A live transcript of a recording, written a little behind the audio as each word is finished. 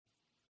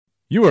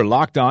You are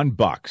Locked On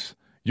Bucks,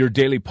 your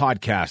daily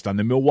podcast on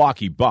the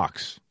Milwaukee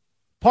Bucks.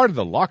 Part of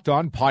the Locked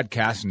On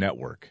Podcast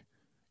Network.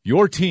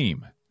 Your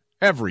team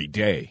every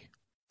day.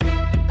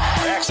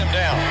 Backs him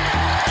down.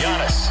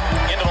 Giannis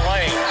into the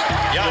lane.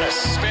 Giannis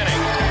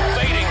spinning.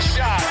 Fading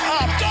shot.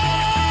 Up.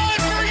 Good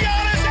for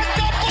Giannis at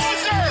the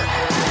buzzer.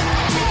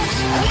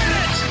 Bucks win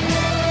it.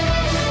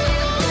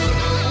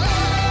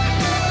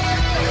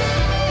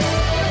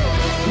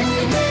 We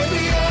may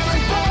be young,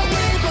 but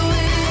we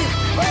believe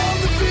on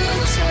the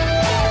future.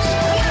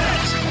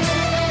 Bucks win it.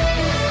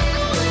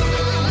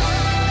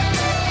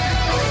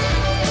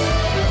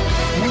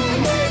 We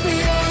may be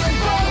young,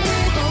 but we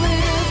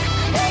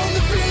believe on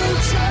the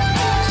future.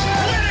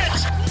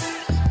 Bucks win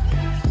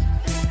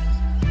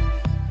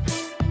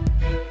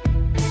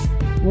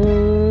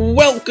it.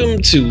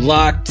 Welcome to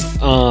Locked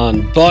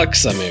On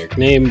Bucks. I'm Eric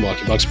Name,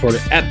 Milwaukee Bucks reporter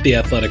at The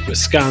Athletic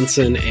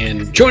Wisconsin,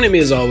 and joining me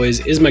as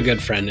always is my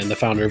good friend and the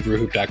founder of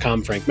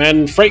BrewHoop.com, Frank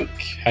Madden. Frank,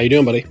 how you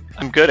doing, buddy?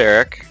 I'm good,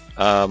 Eric.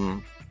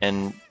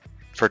 And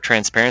for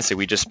transparency,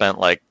 we just spent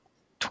like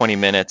 20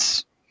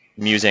 minutes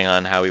musing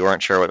on how we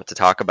weren't sure what to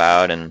talk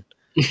about, and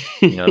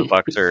the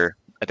Bucks are.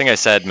 I think I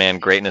said, man,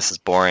 greatness is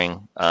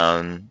boring.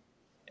 And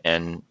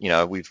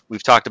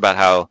we've talked about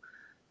how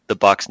the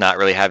Bucks not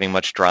really having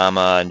much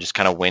drama and just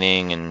kind of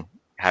winning and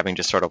having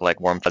just sort of like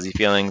warm fuzzy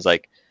feelings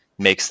like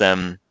makes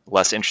them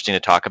less interesting to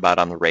talk about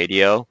on the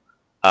radio,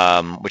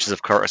 which is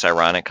of course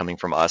ironic coming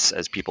from us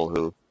as people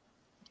who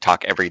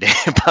talk every day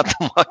about the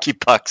Milwaukee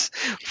Bucks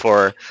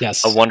for a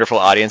wonderful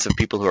audience of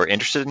people who are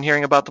interested in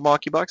hearing about the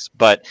Milwaukee Bucks.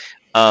 But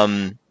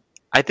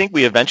I think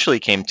we eventually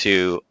came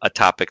to a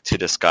topic to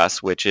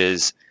discuss, which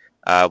is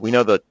we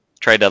know the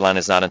trade deadline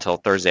is not until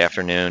Thursday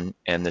afternoon,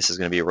 and this is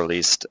going to be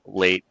released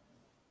late.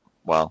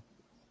 Well,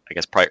 I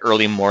guess probably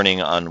early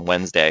morning on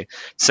Wednesday.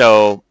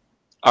 So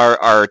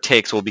our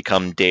takes will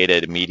become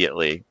dated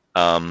immediately,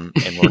 and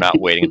we're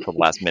not waiting until the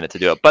last minute to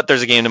do it. But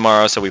there's a game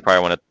tomorrow, so we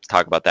probably want to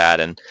talk about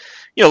that. And,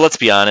 let's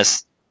be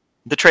honest,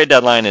 the trade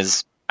deadline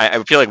is –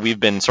 I feel like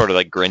we've been sort of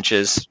like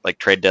Grinches, like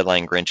trade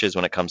deadline Grinches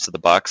when it comes to the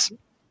Bucks.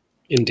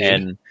 Indeed.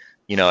 And,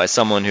 as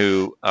someone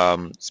who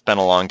spent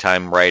a long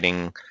time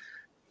writing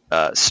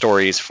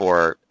stories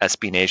for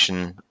SB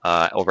Nation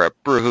over at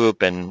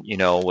BrewHoop and,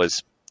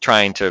 was –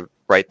 trying to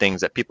write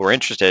things that people were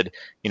interested,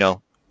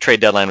 trade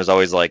deadline was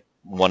always like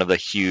one of the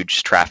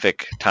huge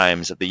traffic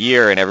times of the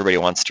year, and everybody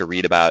wants to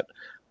read about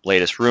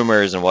latest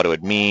rumors and what it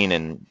would mean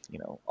and,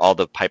 all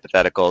the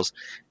hypotheticals.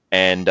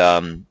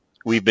 And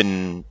we've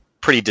been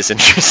pretty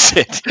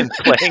disinterested in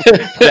playing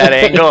that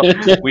angle.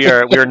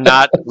 We're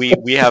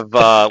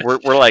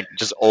like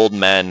just old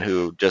men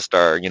who just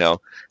are,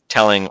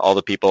 telling all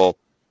the people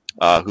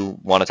who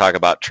want to talk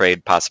about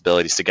trade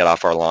possibilities to get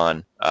off our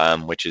lawn,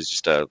 which is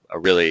just a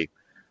really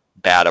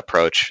bad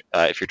approach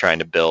if you're trying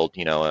to build,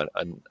 a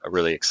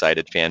really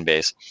excited fan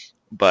base.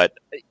 But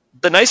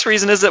the nice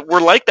reason is that we're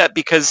like that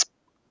because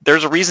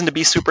there's a reason to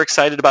be super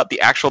excited about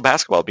the actual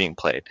basketball being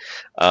played.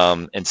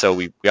 And so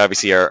we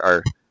obviously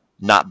are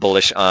not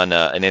bullish on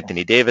an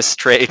Anthony Davis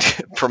trade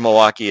for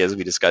Milwaukee, as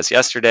we discussed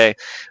yesterday.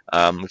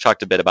 We've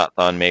talked a bit about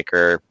Thon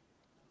Maker.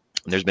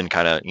 There's been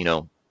kind of,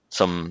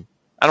 some,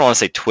 I don't want to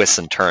say twists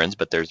and turns,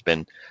 but there's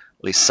been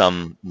at least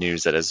some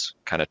news that has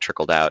kind of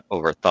trickled out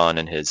over Thon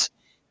and his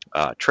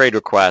trade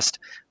request.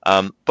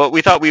 But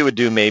we thought we would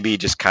do maybe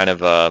just kind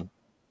of a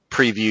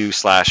preview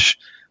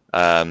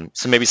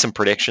 / maybe some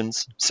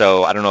predictions.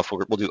 So I don't know if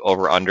we'll do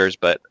over-unders,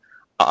 but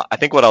I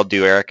think what I'll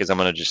do, Eric, is I'm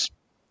going to just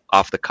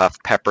off the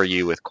cuff pepper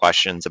you with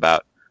questions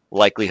about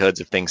likelihoods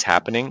of things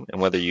happening and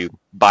whether you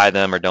buy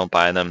them or don't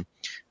buy them,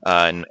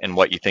 and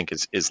what you think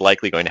is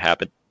likely going to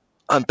happen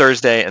on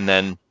Thursday. And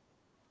then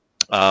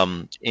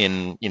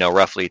in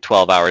roughly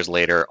 12 hours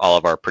later, all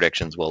of our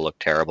predictions will look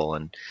terrible,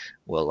 and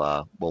we'll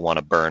want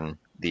to burn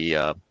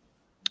the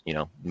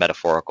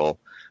metaphorical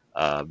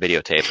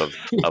videotape of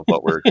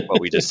what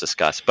we just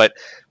discussed. But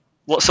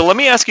so let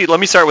me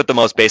start with the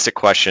most basic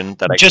question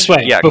that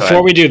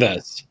before we do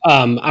this,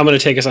 I'm going to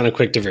take us on a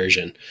quick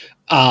diversion.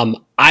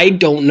 I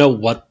don't know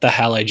what the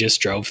hell I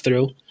just drove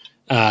through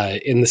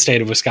in the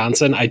state of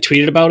Wisconsin. I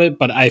tweeted about it,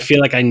 but I feel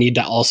like I need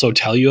to also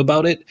tell you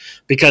about it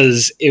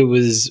because it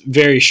was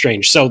very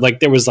strange. So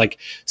there was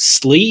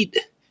sleet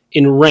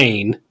and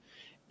rain,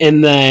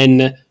 and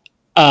then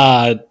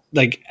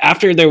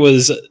after there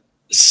was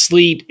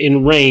sleet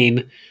and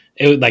rain,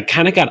 it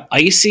kind of got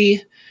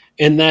icy,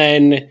 and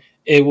then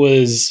it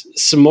was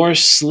some more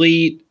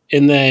sleet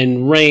and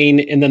then rain,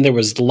 and then there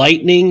was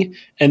lightning,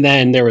 and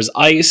then there was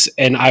ice,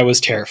 and I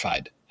was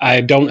terrified.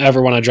 I don't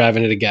ever want to drive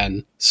in it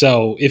again.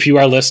 So if you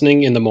are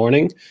listening in the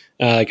morning,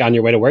 on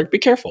your way to work, be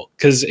careful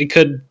because it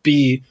could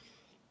be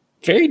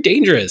very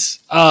dangerous.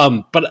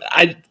 But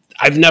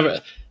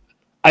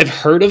I've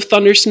heard of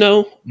thunder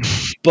snow,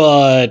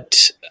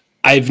 but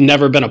I've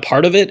never been a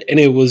part of it, and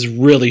it was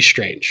really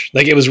strange.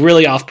 It was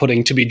really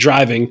off-putting to be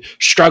driving,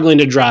 struggling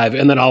to drive,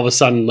 and then all of a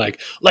sudden,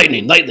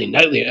 lightning.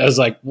 I was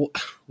like,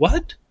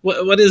 what?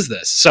 What is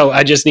this? So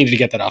I just needed to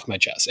get that off my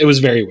chest. It was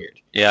very weird.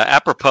 Yeah,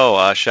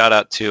 apropos, shout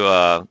out to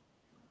our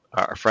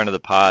friend of the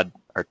pod,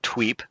 our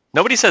Tweep,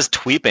 Nobody says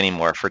tweep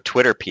anymore for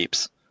Twitter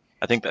peeps.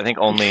 I think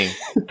only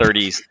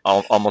 30s,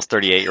 almost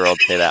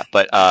 38-year-olds say that.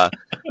 But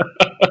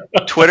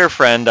Twitter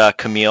friend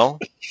Camille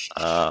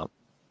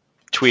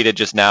tweeted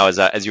just now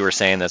as you were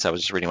saying this. I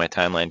was just reading my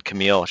timeline.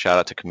 Camille, shout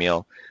out to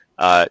Camille.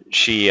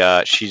 She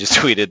just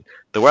tweeted,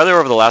 "The weather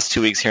over the last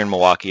 2 weeks here in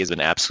Milwaukee has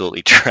been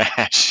absolutely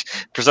trash."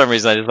 For some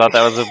reason, I just thought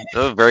that was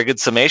a very good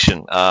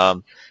summation.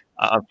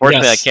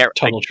 Unfortunately, Yes, I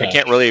trash.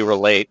 can't really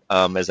relate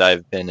as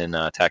I've been in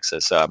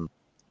Texas. So I'm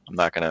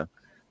not going to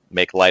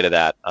make light of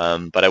that.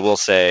 But I will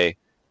say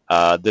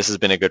this has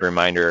been a good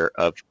reminder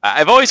of.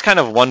 I've always kind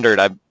of wondered.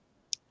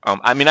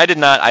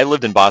 I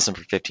lived in Boston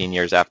for 15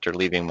 years after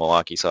leaving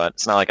Milwaukee, so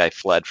it's not like I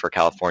fled for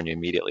California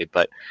immediately.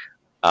 But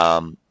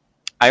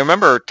I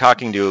remember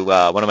talking to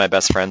one of my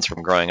best friends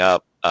from growing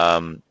up.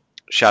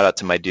 Shout out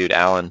to my dude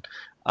Alan.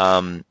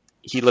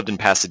 He lived in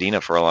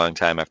Pasadena for a long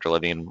time after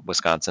living in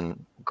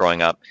Wisconsin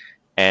growing up,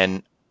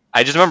 and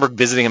I just remember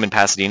visiting him in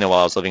Pasadena while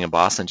I was living in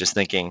Boston, just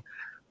thinking,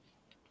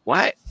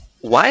 why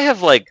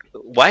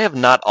have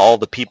not all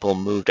the people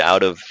moved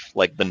out of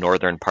like the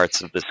northern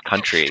parts of this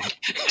country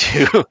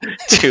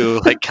to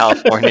like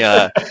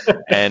California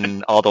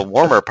and all the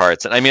warmer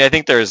parts? And I mean, I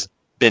think there's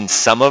been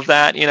some of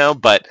that,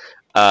 but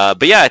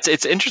yeah,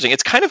 it's interesting.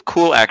 It's kind of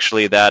cool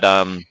actually that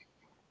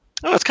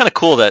it's kind of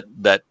cool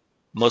that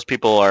most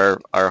people are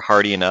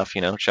hardy enough,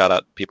 shout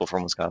out people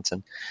from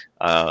Wisconsin.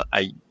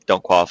 I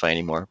don't qualify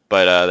anymore,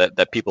 but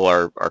that people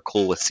are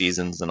cool with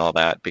seasons and all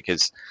that,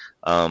 because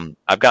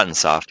I've gotten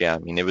soft. Yeah. I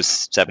mean, it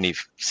was 70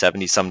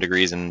 some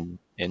degrees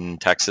in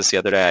Texas the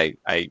other day.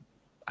 I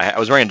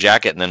was wearing a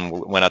jacket and then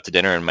went out to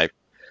dinner, and my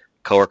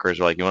coworkers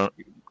were like, you want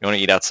to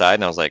eat outside?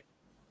 And I was like,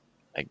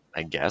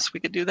 I guess we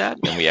could do that.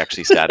 And we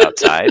actually sat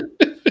outside.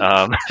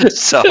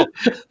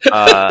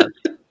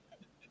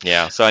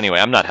 Yeah. So anyway,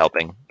 I'm not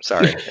helping.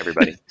 Sorry,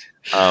 everybody.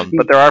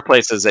 But there are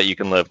places that you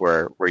can live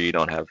where you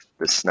don't have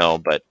the snow,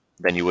 but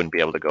then you wouldn't be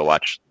able to go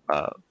watch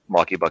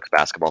Milwaukee Bucks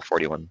basketball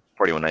 41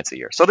 nights a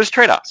year. So there's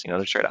trade-offs.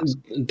 There's trade-offs.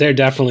 There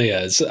definitely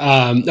is.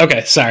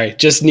 Okay, sorry.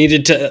 Just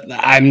needed to.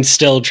 I'm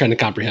still trying to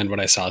comprehend what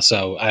I saw,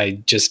 so I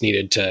just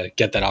needed to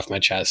get that off my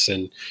chest.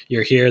 And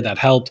you're here. That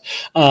helped.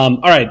 All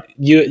right,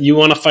 you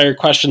want to fire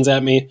questions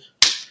at me?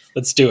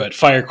 Let's do it.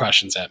 Fire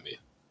questions at me.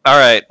 All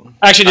right.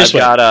 Actually, just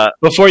wait.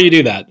 Before you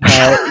do that,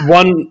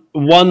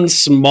 one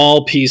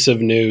small piece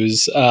of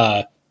news.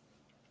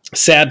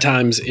 Sad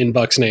times in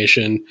Bucks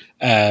Nation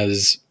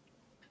as,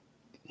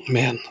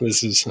 man,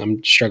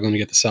 I'm struggling to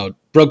get this out.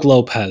 Brook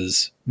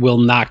Lopez will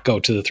not go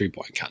to the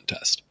 3-point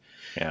contest.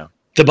 Yeah.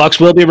 The Bucks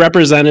will be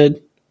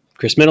represented.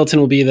 Chris Middleton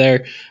will be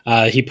there.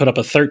 He put up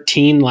a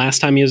 13 last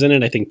time he was in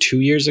it, I think 2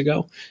 years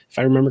ago, if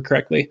I remember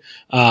correctly.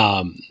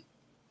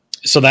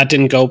 So that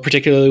didn't go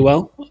particularly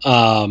well.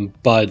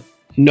 But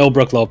no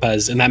Brook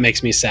Lopez, and that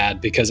makes me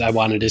sad because I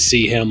wanted to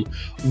see him,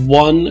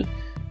 one,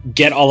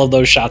 get all of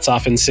those shots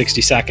off in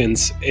 60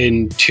 seconds,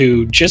 and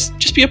two,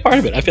 just be a part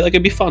of it. I feel like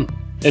it'd be fun.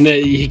 And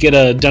he could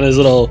have done his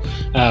little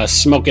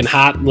smoking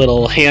hot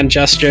little hand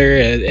gesture.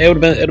 It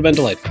would have been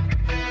delightful.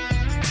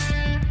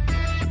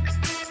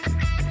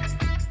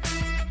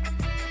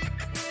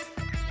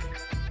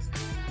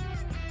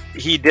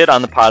 He did,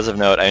 on the positive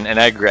note, and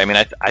I agree. I mean,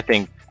 I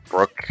think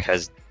Brook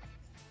has.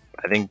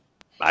 I think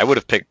I would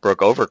have picked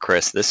Brook over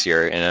Chris this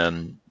year,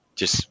 and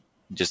just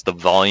the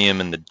volume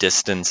and the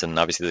distance, and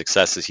obviously the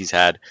successes he's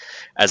had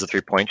as a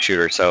 3-point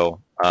shooter. So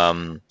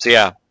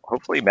yeah,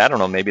 hopefully, I don't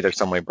know, maybe there's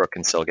some way Brook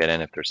can still get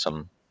in if there's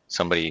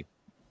somebody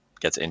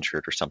gets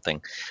injured or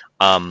something.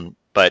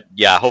 But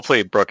yeah,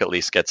 hopefully Brook at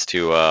least gets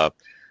to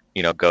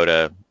go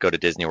to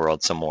Disney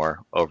World some more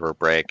over a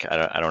break.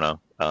 I don't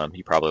know.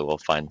 He probably will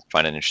find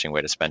an interesting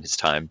way to spend his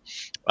time.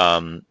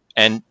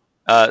 And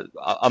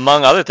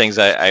among other things,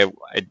 I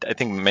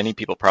think many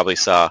people probably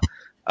saw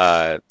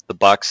the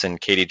Bucks and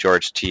Katie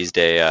George teased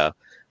a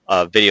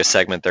video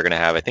segment they're going to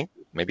have, I think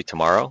maybe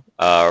tomorrow.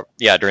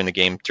 During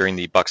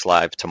the Bucks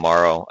Live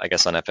tomorrow, I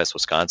guess on FS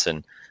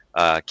Wisconsin.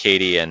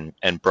 Katie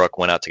and Brook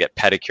went out to get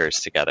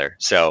pedicures together.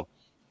 So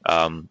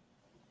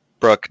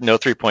Brook, no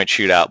 3-point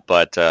shootout,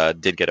 but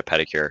did get a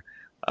pedicure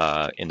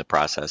in the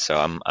process. So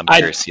I'm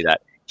curious to see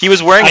that. He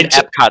was wearing an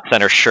Epcot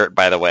Center shirt,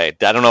 by the way.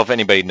 I don't know if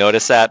anybody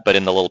noticed that, but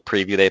in the little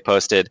preview they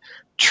posted,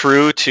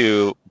 true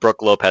to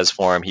Brook Lopez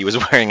form, he was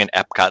wearing an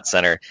Epcot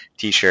Center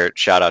T-shirt.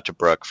 Shout out to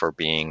Brook for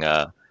being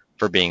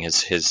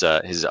his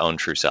own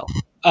true self.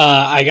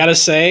 I gotta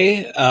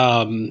say,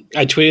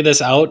 I tweeted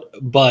this out,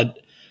 but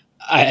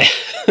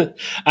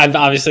I've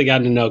obviously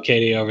gotten to know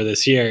Katie over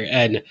this year,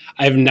 and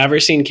I've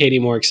never seen Katie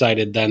more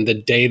excited than the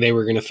day they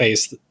were going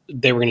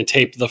to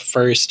tape the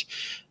first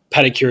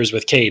pedicures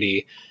with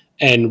Katie.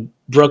 And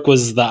Brook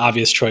was the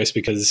obvious choice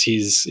because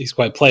he's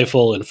quite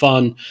playful and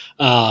fun.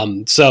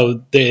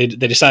 So they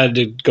decided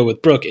to go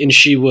with Brook, and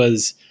she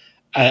was.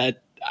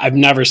 I've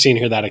never seen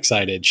her that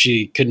excited.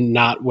 She could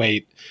not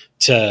wait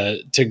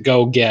to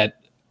go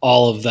get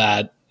all of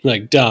that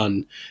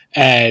done,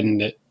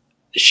 and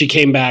she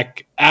came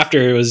back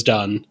after it was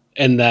done.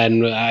 And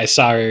then I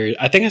saw her.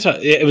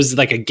 It was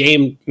like a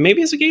game.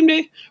 Maybe it's a game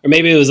day, or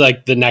maybe it was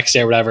like the next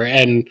day or whatever.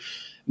 And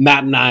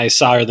Matt and I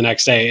saw her the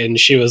next day, and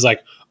she was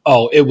like,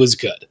 "Oh, it was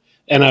good."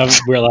 And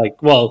we're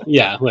like, "Well,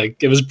 yeah,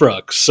 like it was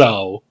Brooke,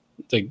 so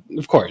like,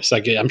 of course,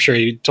 like I'm sure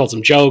he told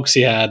some jokes.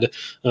 He had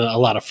a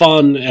lot of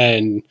fun,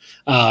 and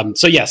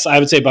so yes, I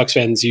would say Bucks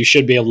fans, you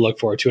should be able to look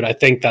forward to it. I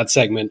think that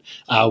segment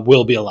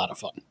will be a lot of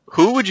fun.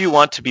 Who would you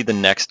want to be the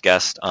next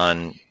guest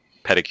on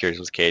Pedicures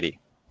with Katie?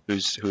 Who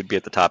would be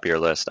at the top of your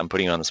list? I'm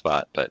putting you on the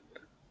spot, but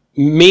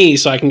me,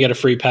 so I can get a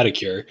free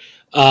pedicure.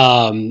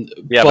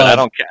 Yeah, but I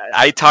don't.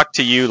 I talk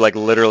to you like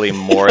literally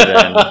more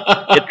than.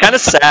 It's kind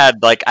of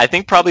sad. Like I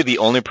think probably the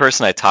only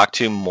person I talk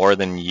to more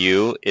than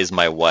you is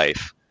my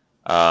wife.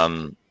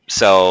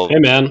 So hey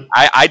man,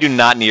 I do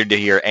not need to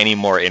hear any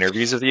more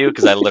interviews with you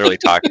because I literally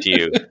talk to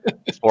you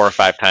 4 or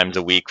 5 times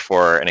a week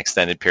for an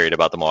extended period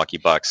about the Milwaukee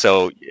Bucks.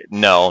 So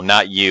no,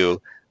 not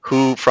you.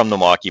 Who from the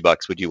Milwaukee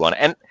Bucks would you want?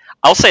 And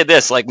I'll say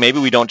this: like maybe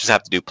we don't just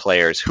have to do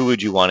players. Who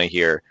would you want to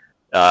hear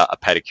a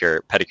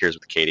pedicures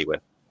with Katie with?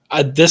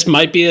 This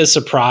might be a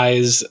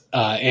surprise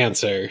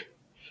answer,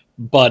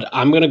 but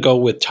I'm going to go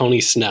with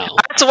Tony Snell.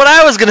 That's what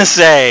I was going to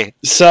say.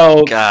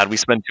 So, God, we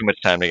spend too much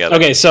time together.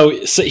 Okay, so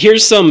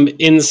here's some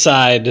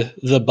inside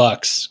the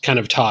Bucks kind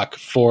of talk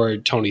for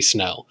Tony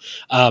Snell.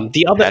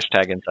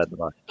 Hashtag inside the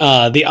Bucks.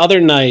 The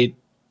other night,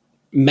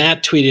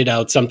 Matt tweeted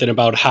out something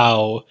about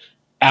how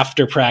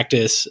after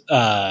practice,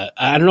 I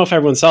don't know if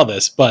everyone saw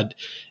this, but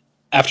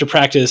after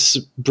practice,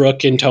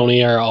 Brooke and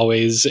Tony are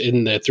always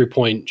in the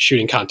 3-point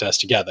shooting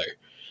contest together.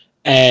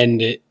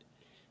 And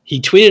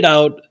he tweeted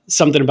out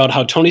something about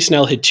how Tony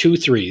Snell hit 2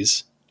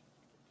 threes,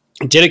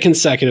 did it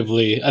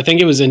consecutively. I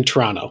think it was in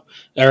Toronto,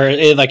 or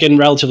like in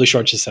relatively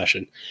short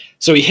succession.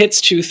 So he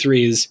hits 2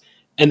 threes,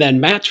 and then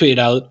Matt tweeted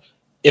out,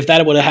 if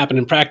that would have happened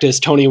in practice,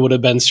 Tony would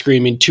have been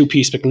screaming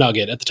 2-piece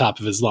McNugget at the top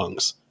of his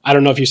lungs. I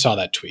don't know if you saw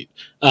that tweet.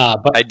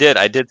 But I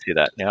did see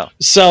that, yeah.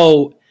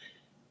 So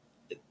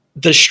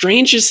the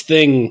strangest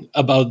thing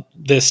about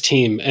this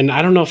team, and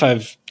I don't know if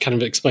I've kind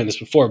of explained this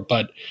before,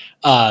 but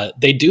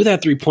they do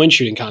that 3-point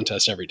shooting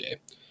contest every day.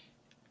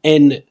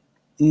 And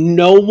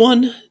no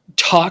one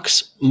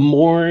talks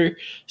more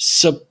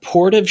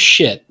supportive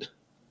shit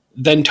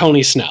than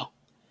Tony Snell.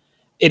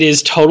 It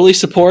is totally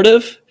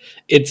supportive.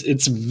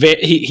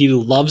 He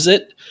loves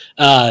it.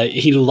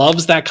 He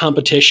loves that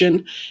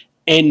competition.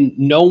 And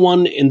no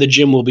one in the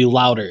gym will be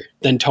louder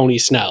than Tony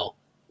Snell.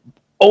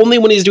 Only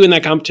when he's doing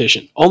that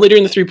competition, only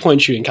during the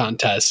 3-point shooting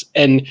contest.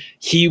 And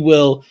he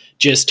will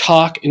just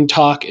talk and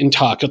talk and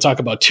talk. He'll talk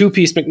about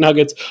 2-piece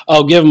McNuggets.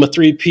 Oh, give him a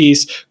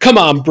 3-piece. Come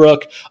on,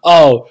 Brooke.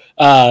 Oh,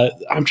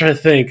 I'm trying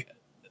to think.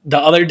 The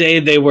other day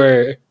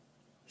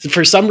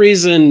for some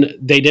reason,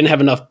 they didn't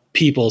have enough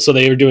people. So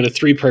they were doing a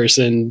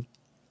 3-person,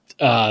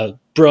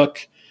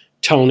 Brooke,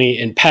 Tony,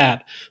 and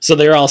Pat. So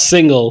they were all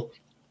single.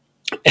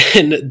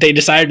 And they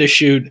decided to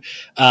shoot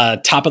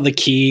top of the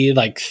key,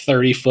 like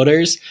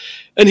 30-footers.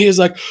 And he was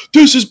like,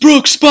 this is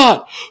Brooke's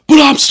spot, but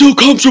I'm still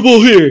comfortable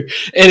here.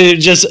 And it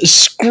just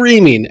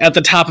screaming at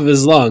the top of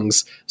his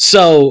lungs.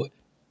 So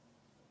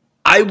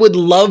I would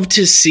love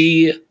to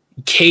see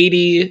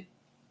Katie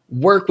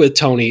work with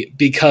Tony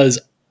because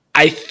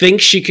I think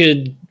she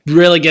could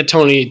really get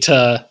Tony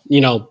to,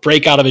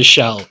 break out of his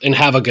shell and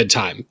have a good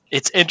time.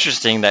 It's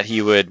interesting that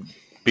he would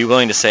be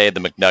willing to say the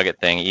McNugget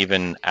thing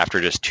even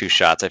after just 2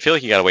 shots. I feel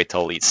like you got to wait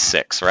till at least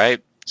 6,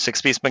 right?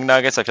 6-piece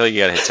McNuggets. I feel like you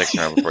got to hit 6 in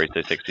a row before you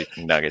say 6-piece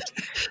McNuggets.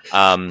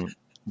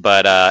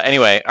 But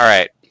anyway, all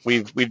right,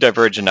 we've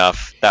diverged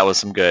enough. That was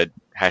some good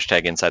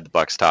hashtag inside the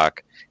Bucks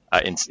talk.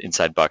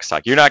 Inside Bucks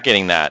talk. You're not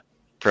getting that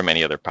from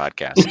any other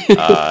podcast.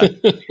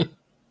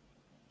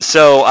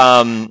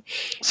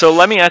 So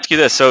let me ask you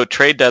this: so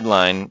trade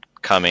deadline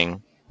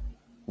coming.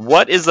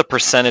 What is the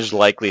percentage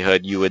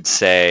likelihood you would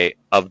say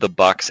of the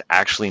Bucks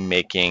actually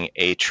making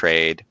a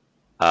trade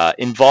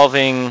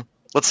involving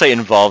a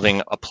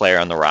player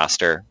on the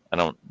roster? I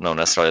don't know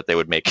necessarily that they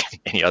would make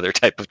any other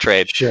type of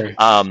trade. Sure.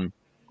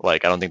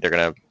 Like I don't think they're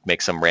going to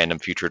make some random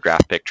future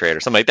draft pick trade or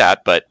something like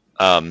that. But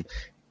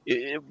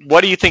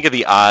what do you think of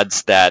the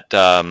odds that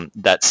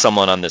that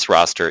someone on this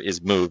roster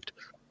is moved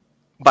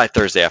by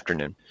Thursday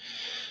afternoon?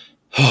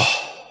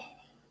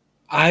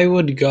 I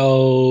would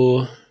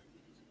go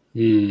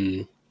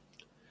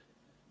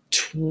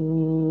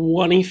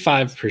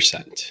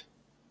 25%.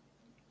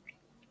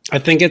 I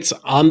think it's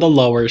on the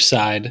lower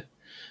side.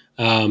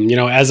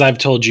 As I've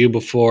told you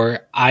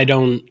before, I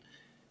know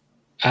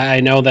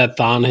that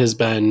Thon has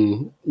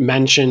been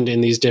mentioned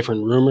in these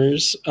different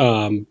rumors,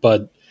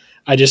 but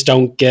I just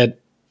don't get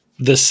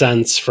the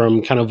sense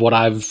from kind of what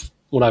I've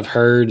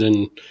heard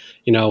and,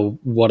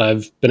 what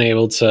I've been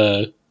able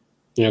to,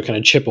 kind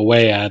of chip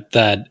away at,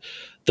 that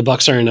the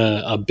Bucks are in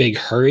a big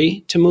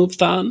hurry to move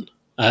Thon.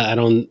 I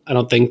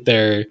don't think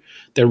they're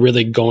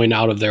really going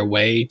out of their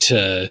way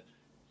to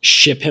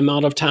ship him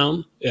out of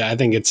town. I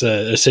think it's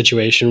a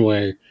situation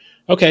where,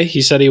 okay,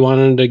 he said he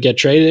wanted to get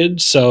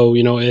traded. So,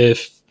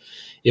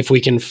 if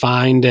we can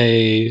find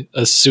a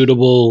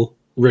suitable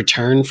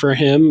return for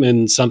him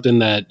and something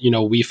that,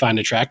 we find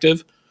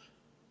attractive,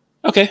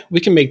 okay, we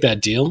can make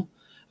that deal.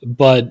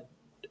 But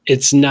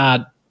it's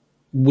not,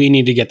 we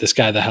need to get this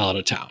guy the hell out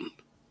of town.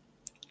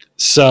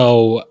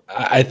 So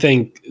I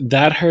think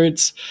that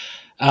hurts.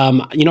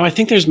 I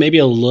think there's maybe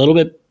a little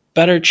bit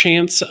better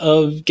chance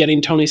of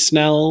getting Tony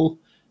Snell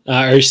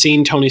or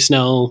seeing Tony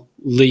Snell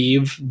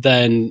leave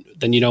than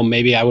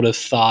maybe I would have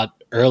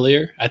thought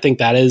earlier. I think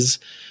that is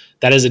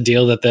a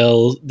deal that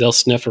they'll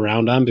sniff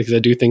around on, because I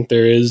do think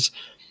there's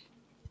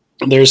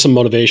some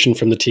motivation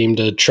from the team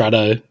to try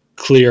to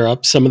clear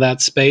up some of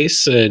that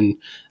space, and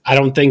I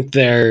don't think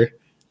they're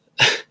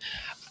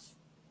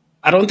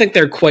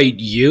quite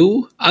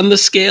you on the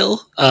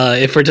scale.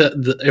 If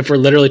we're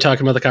literally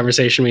talking about the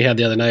conversation we had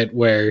the other night,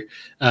 where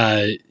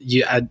I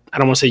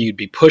don't want to say you'd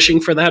be pushing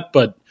for that,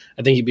 but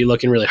I think you'd be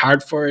looking really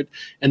hard for it.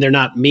 And they're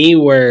not me,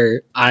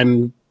 where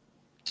I'm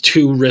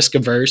too risk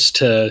averse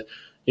to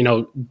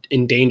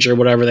endanger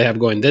whatever they have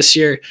going this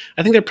year.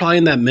 I think they're probably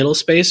in that middle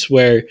space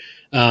where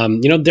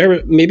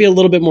they're maybe a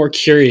little bit more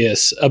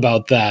curious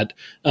about that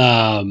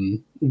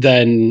than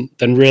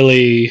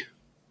really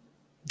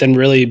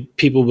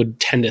people would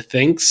tend to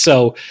think.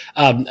 So,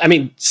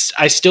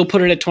 I still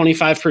put it at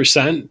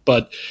 25%,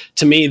 but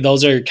to me,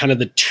 those are kind of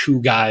the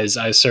two guys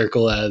I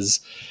circle as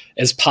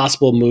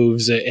possible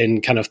moves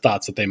and kind of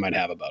thoughts that they might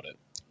have about it.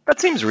 That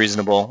seems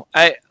reasonable.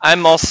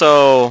 I'm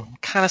also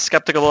kind of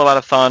skeptical about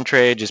a Thon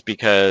trade, just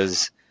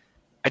because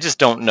I just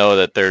don't know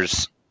that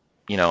there's,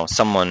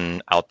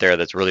 someone out there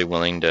that's really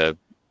willing to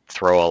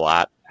throw a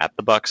lot at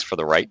the Bucks for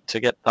the right to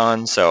get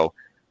Thon. So,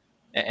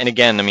 and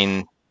again,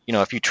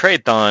 if you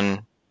trade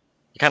Thon,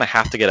 you kind of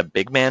have to get a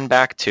big man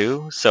back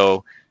too.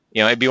 So,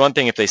 it'd be one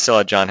thing if they still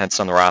had John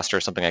Henson on the roster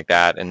or something like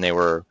that, and they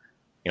were,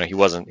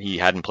 he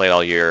hadn't played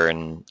all year,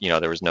 and,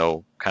 there was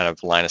no kind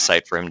of line of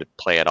sight for him to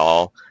play at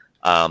all.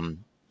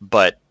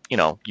 But,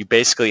 you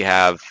basically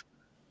have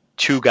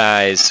two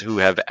guys who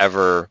have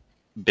ever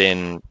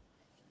been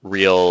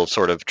real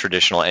sort of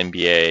traditional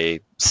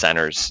NBA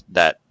centers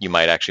that you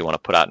might actually want to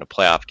put out in a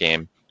playoff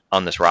game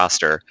on this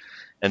roster.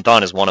 And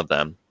Thon is one of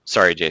them.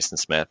 Sorry, Jason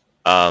Smith.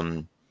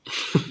 So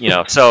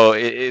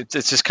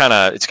it's just kind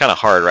of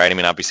hard,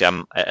 right? Obviously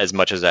I'm, as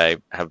much as I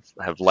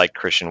have liked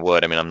Christian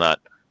Wood, I'm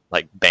not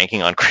like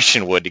banking on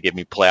Christian Wood to give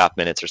me playoff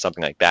minutes or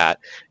something like that.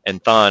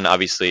 And Thon,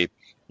 obviously,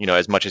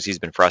 as much as he's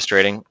been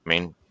frustrating,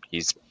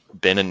 he's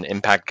been an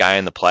impact guy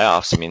in the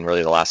playoffs.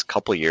 Really the last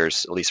couple of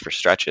years, at least for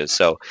stretches.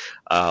 So,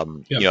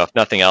 if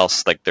nothing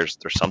else, like there's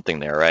something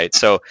there, right?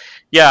 So,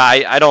 yeah,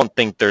 I don't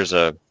think there's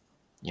a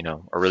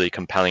really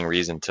compelling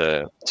reason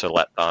to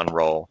let Thon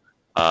roll,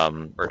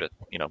 or to,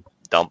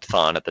 dump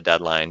Thon at the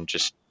deadline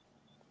just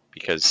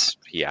because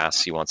he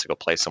wants to go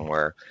play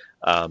somewhere.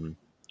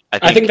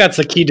 I think that's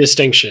the key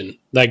distinction.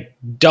 Like,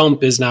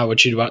 dump is not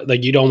what you want.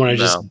 Like, you don't want to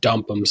just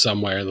dump them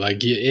somewhere.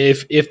 Like,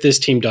 if this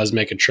team does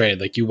make a trade,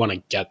 like, you want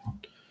to get,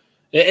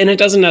 and it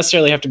doesn't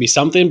necessarily have to be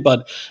something,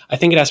 but I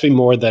think it has to be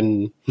more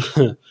than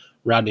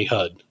Rodney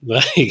Hood.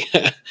 Like,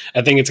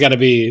 I think it's got to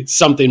be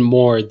something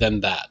more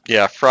than that.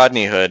 Yeah,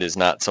 Rodney Hood is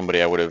not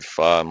somebody I would have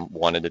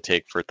wanted to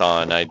take for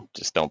Thon. I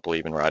just don't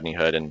believe in Rodney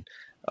Hood, and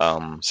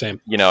same.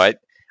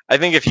 I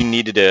think if you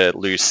needed to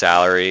lose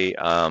salary,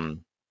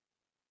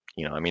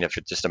 if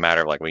it's just a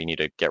matter of like, well, you need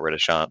to get rid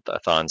of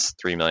Thon's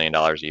 $3 million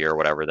a year or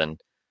whatever, then,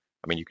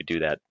 you could do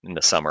that in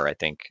the summer, I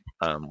think,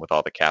 with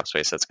all the cap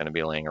space that's going to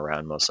be laying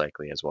around most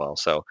likely as well.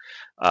 So,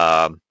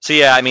 yeah,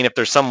 if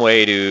there's some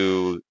way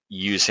to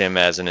use him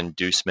as an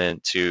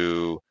inducement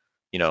to,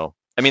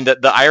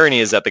 the irony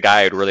is that the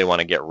guy I'd really want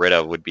to get rid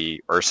of would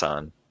be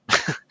Ersan,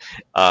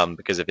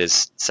 because of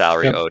his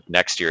salary owed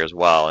next year as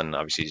well. And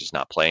obviously he's just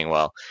not playing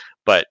well.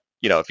 But,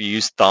 if you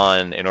use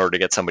Thon in order to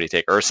get somebody to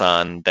take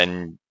Ersan,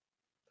 then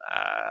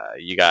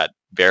you got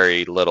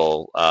very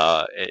little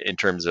in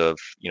terms of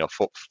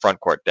front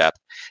court depth,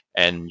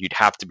 and you'd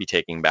have to be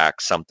taking back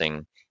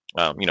something,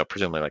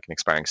 presumably like an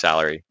expiring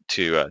salary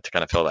to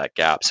kind of fill that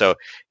gap. So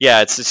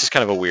yeah, it's just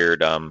kind of a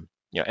weird, and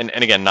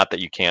again, not that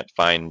you can't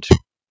find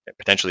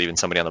potentially even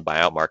somebody on the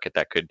buyout market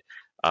that could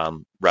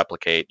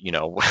replicate,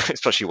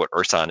 especially what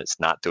Ersan is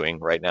not doing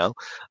right now.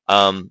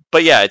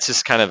 But yeah, it's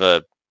just kind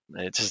of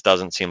it just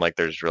doesn't seem like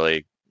there's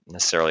really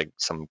necessarily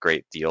some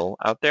great deal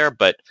out there,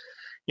 but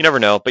you never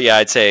know. But yeah,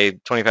 I'd say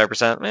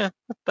 25%.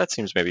 That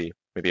seems maybe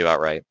about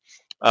right.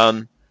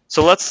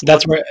 So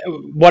that's where.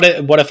 What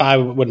if I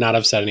would not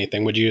have said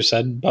anything? Would you have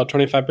said about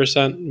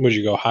 25%? Would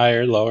you go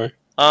higher, lower?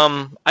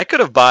 I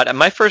could have bought.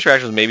 My first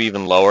reaction was maybe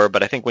even lower,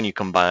 but I think when you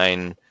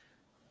combine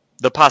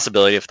the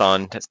possibility of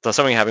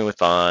something happening with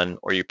Thon,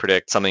 or you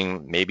predict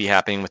something maybe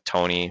happening with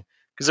Tony,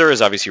 because there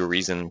is obviously a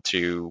reason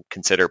to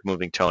consider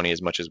moving Tony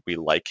as much as we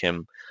like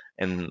him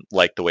and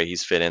like the way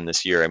he's fit in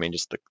this year.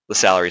 Just the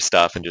salary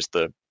stuff and just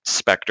the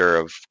specter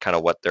of kind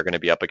of what they're going to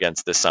be up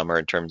against this summer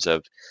in terms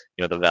of,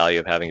 the value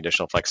of having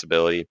additional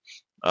flexibility.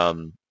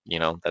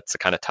 That's a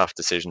kind of tough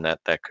decision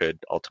that could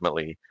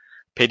ultimately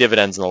pay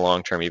dividends in the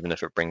long term, even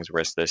if it brings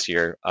risk this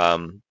year.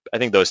 I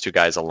think those two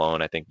guys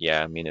alone,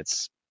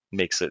 it's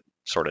makes it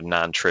sort of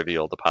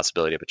non-trivial, the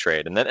possibility of a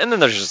trade. And then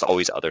there's just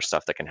always other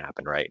stuff that can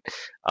happen, right?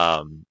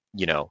 I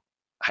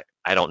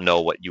don't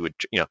know what you would,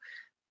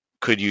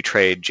 could you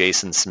trade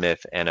Jason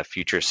Smith and a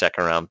future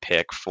second round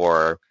pick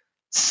for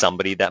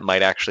somebody that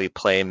might actually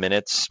play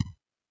minutes?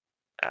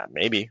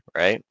 maybe,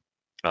 right?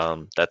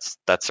 That's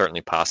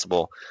certainly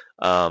possible.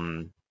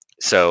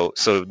 So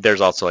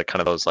there's also like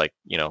kind of those like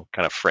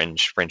kind of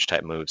fringe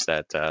type moves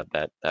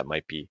that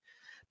might be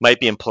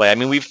in play. I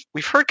mean,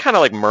 we've heard kind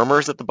of like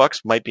murmurs that the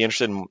Bucks might be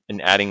interested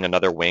in adding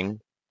another wing.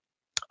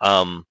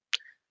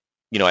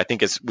 I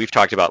think as we've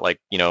talked about, like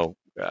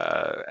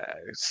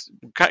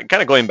kind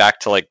of going back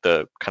to like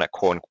the kind of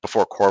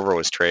before Korver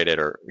was traded,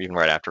 or even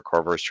right after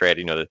Korver was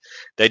traded.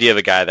 The idea of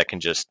a guy that can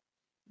just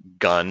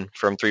gun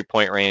from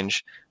 3-point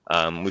range.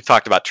 We've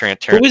talked about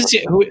Terrence.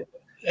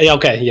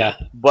 Okay, yeah.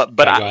 But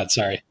go ahead.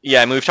 Sorry.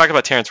 Yeah, I mean, we've talked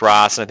about Terrence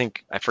Ross, and I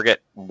think I forget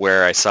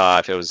where I saw,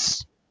 if it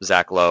was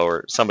Zach Lowe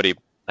or somebody.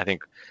 I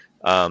think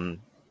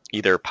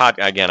either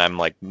again, I'm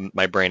like,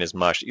 my brain is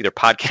mush. Either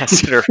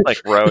podcasted or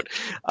like wrote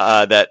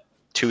that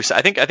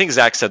I think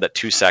Zach said that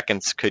 2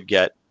 seconds could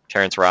get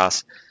Terrence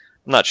Ross.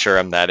 I'm not sure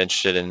I'm that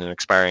interested in an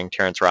expiring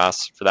Terrence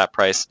Ross for that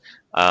price.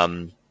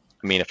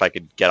 I mean, if I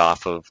could get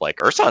off of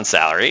like Ersan's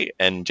salary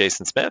and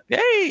Jason Smith,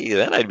 hey,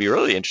 then I'd be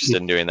really interested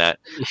in doing that.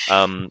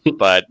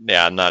 But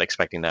yeah, I'm not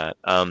expecting that.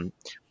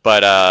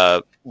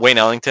 But Wayne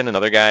Ellington,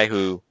 another guy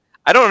who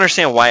I don't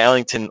understand why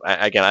Ellington.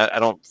 Again, I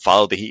don't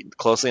follow the Heat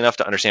closely enough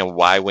to understand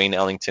why Wayne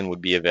Ellington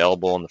would be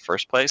available in the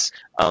first place.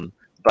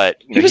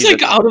 But he was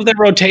like out of their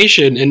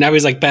rotation, and now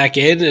he's like back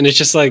in, and it's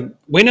just like,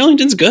 Wayne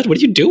Ellington's good. What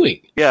are you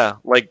doing? Yeah,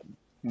 like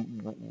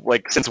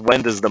since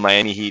when does the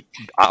Miami Heat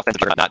offense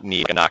not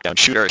need a knockdown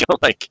shooter? He's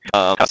in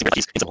a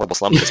horrible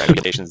slump with his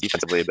expectations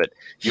defensively, but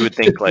you would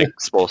think like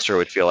Spoelstra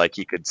would feel like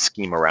he could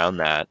scheme around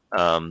that.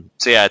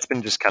 So yeah, it's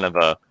been just kind of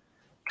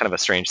a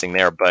strange thing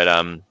there. But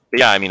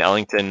yeah, I mean,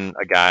 Ellington,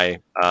 a guy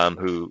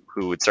who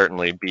would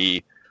certainly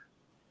be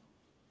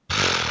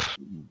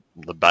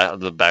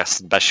the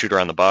best shooter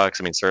on the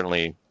Bucks. I mean,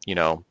 certainly,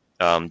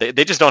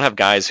 they just don't have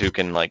guys who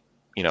can like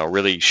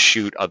really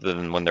shoot other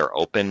than when they're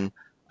open.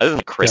 Other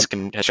than Chris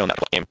has shown that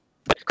game.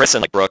 But Chris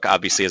and like Brooke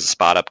obviously is a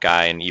spot up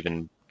guy and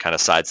even kind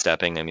of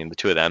sidestepping. I mean, the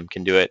two of them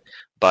can do it.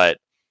 But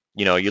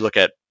you look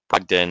at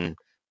Brogdon,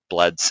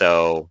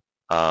 Bledsoe,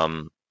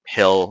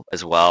 Hill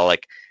as well.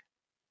 Like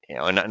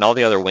and all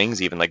the other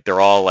wings, even like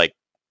they're all like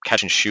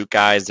catch and shoot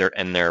guys.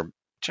 They're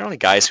generally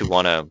guys who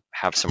want to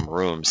have some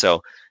room.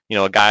 So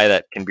a guy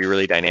that can be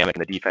really dynamic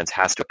and the defense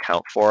has to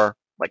account for,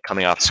 like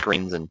coming off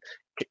screens and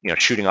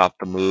shooting off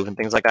the move and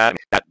things like that.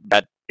 I mean,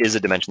 that is a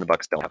dimension the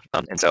Bucks don't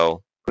have. And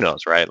so who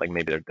knows, right? Like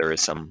maybe there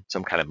is some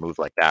kind of move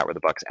like that where the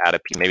Bucks add a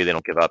piece. Maybe they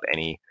don't give up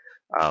any.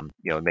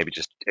 Maybe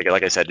just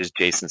like I said, just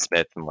Jason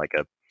Smith and like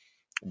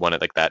one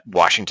of like that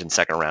Washington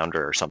second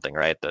rounder or something,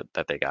 right?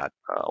 That they got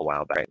a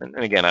while back. And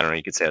again, I don't know.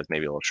 You could say it's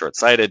maybe a little short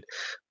sighted,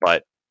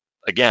 but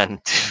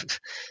again,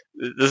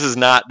 this is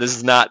not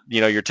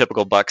your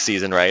typical Bucks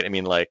season, right? I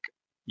mean, like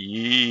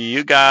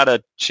you got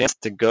a chance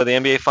to go to the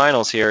NBA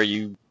Finals here.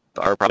 You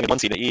are probably one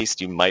seed in the East.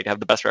 You might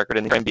have the best record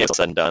in the NBA. All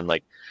said and done,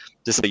 like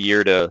this is the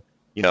year to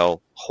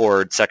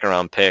hoard second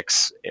round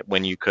picks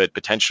when you could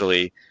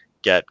potentially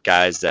get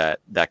guys that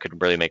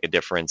could really make a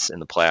difference in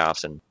the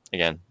playoffs. And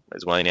again,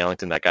 is Wayne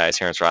Ellington that guy? Is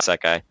Terrence Ross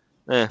that guy?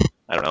 I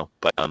don't know,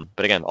 but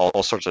again,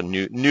 all sorts of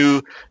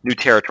new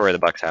territory the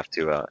Bucks have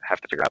to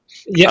figure out.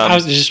 Yeah, I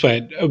was just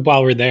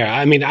while we're there.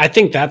 I mean, I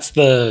think that's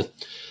the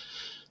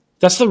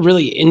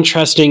really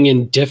interesting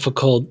and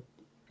difficult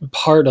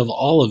part of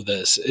all of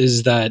this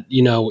is that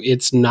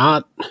it's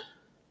not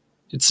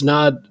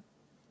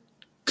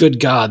good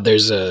God,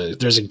 there's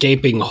a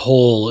gaping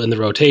hole in the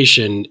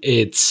rotation.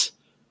 It's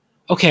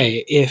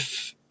okay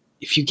if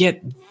you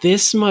get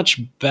this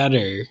much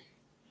better,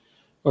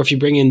 or if you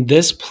bring in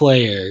this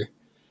player,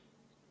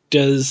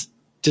 does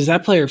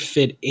that player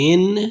fit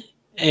in,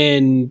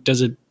 and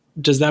does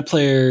that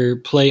player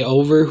play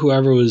over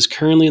whoever was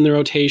currently in the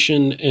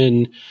rotation?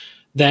 And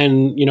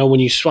then when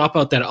you swap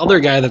out that other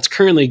guy that's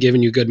currently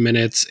giving you good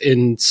minutes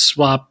and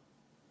swap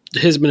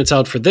his minutes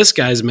out for this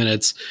guy's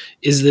minutes,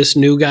 is this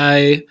new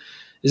guy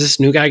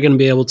going to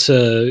be able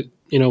to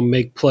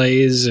make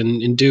plays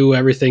and do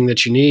everything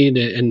that you need?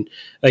 And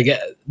like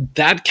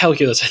that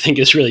calculus, I think,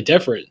 is really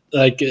different.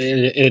 Like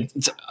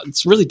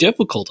it's really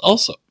difficult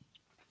also,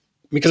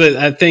 because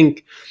I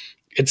think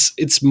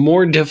it's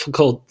more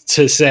difficult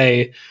to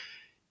say,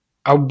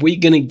 are we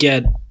going to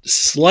get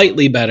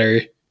slightly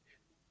better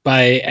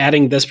by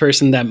adding this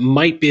person that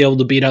might be able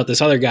to beat out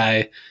this other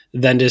guy,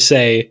 than to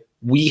say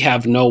we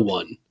have no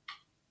one,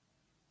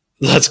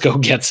 let's go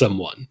get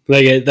someone.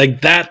 Like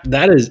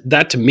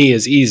that to me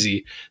is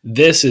easy.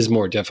 This is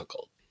more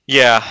difficult.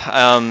 Yeah.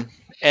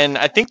 And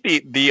I think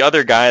the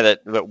other guy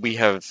that we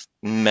have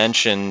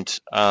mentioned,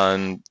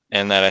 and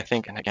that I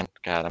think, and again,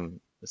 God,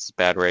 this is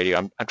bad radio.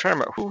 I'm trying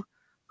to remember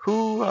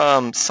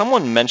who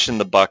someone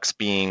mentioned the Bucks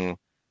being,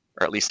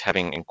 or at least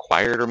having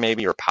inquired,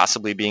 or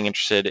possibly being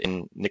interested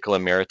in Nikola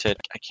Mirotic.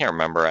 I can't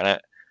remember, and I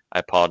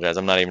apologize.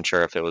 I'm not even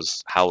sure if it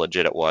was how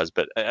legit it was,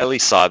 but I at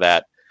least saw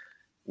that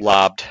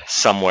lobbed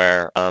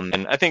somewhere.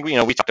 And I think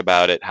we talked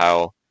about it,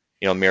 how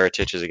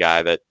Mirotic is a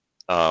guy that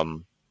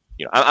I'm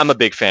a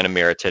big fan of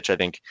Mirotic. I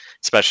think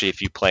especially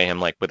if you play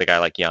him like with a guy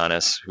like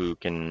Giannis, who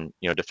can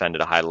defend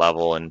at a high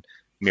level and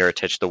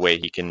Mirotic the way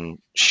he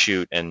can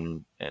shoot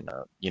and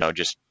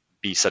just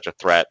be such a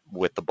threat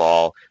with the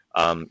ball,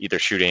 either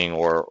shooting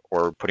or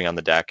putting on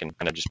the deck, and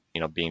kind of just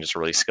being just a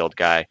really skilled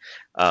guy.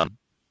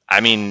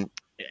 I mean,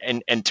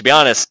 and to be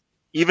honest,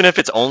 even if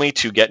it's only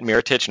to get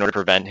Mirotic in order to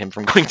prevent him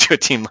from going to a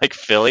team like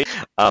Philly,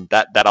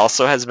 that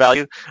also has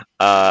value.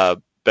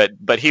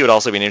 But he would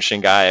also be an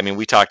interesting guy. I mean,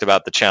 we talked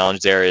about the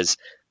challenge there is,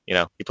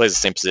 he plays the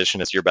same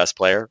position as your best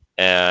player,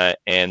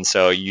 and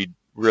so you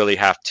really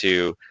have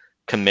to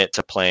commit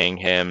to playing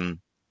him,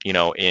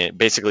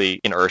 basically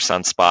in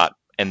Ersan's spot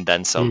and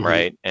then some,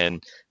 right?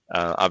 And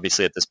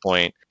obviously at this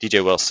point,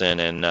 DJ Wilson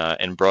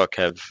and Brook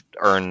have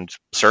earned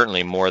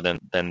certainly more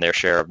than their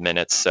share of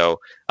minutes. So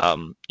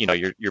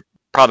you're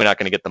probably not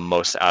going to get the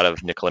most out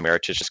of Nikola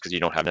Mirotic just because you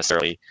don't have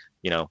necessarily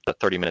the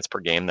 30 minutes per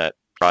game that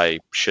probably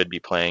should be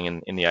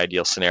playing in the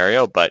ideal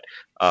scenario. But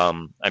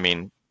I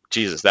mean,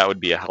 Jesus, that would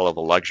be a hell of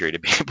a luxury to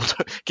be able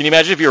to. Can you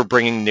imagine if you were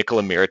bringing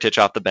Nikola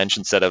Mirotic off the bench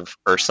instead of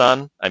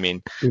Ersan? I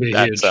mean,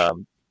 that's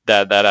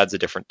that adds a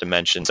different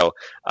dimension. So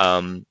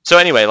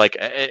anyway, like,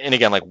 and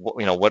again, like, what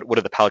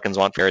do the Pelicans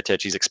want for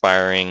Mirotic? He's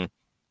expiring.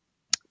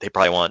 They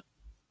probably want,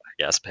 I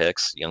guess,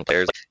 picks, young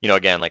players.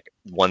 Again, like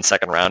 1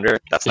 second rounder.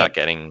 That's not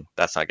getting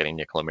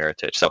Nikola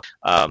Mirotic. So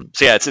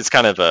yeah, it's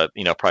kind of probably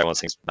one of those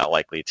things not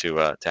likely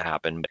to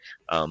happen.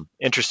 But,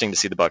 interesting to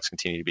see the Bucks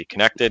continue to be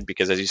connected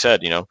because, as you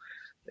said,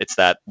 it's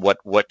that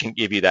what can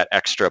give you that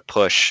extra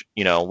push.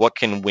 What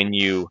can win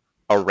you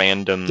a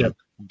random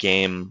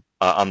game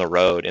on the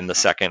road in the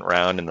second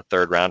round, in the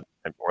third round,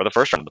 or the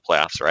first round of the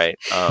playoffs, right?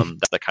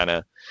 That's the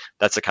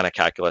kind of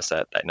calculus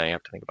that now you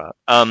have to think about.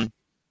 All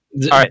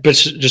right. But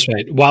just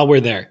wait, while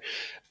we're there,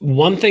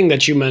 one thing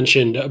that you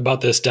mentioned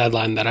about this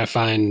deadline that I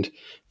find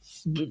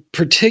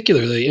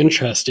particularly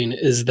interesting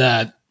is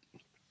that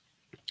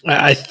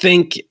I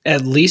think,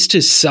 at least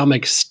to some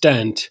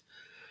extent,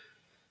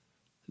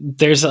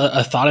 there's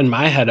a thought in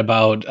my head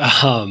about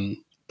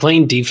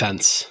playing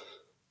defense.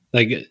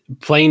 Like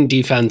playing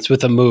defense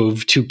with a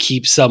move to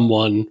keep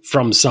someone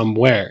from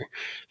somewhere,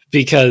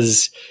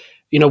 because,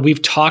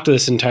 we've talked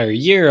this entire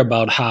year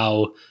about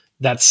how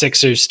that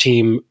Sixers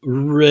team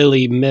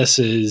really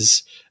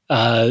misses,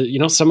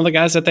 some of the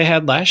guys that they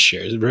had last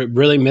year.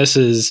 Really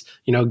misses,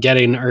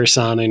 getting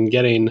Ersan and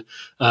getting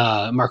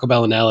Marco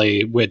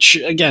Bellinelli, which,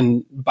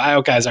 again,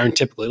 buyout guys aren't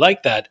typically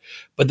like that.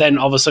 But then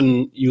all of a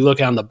sudden you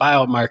look on the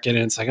buyout market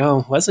and it's like,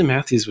 oh, Wesley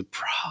Matthews would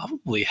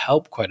probably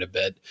help quite a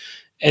bit.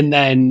 And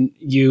then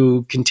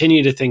you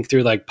continue to think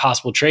through like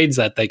possible trades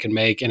that they can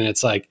make. And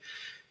it's like,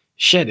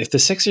 shit, if the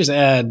Sixers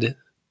add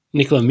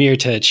Nikola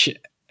Mirotic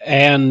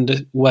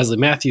and Wesley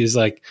Matthews,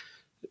 like,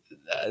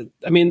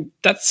 I mean,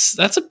 that's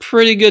a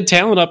pretty good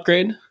talent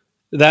upgrade.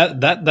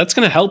 That's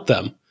going to help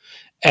them.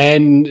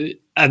 And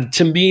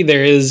to me,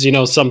 there is,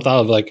 some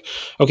thought of like,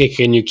 okay,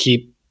 can you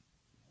keep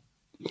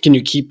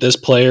this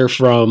player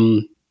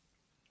from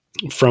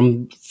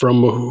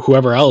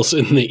whoever else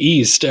in the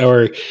East?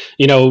 Or,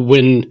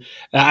 when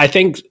I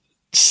think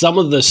some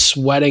of the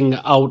sweating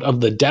out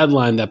of the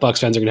deadline that Bucks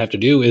fans are going to have to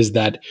do is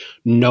that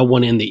no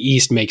one in the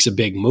East makes a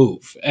big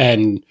move.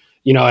 And,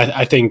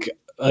 I think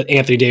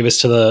Anthony Davis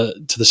to the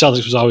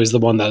Celtics was always the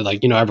one that,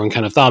 like, everyone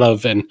kind of thought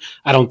of. And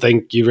I don't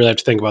think you really have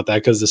to think about that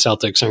because the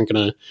Celtics aren't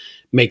going to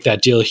make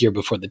that deal here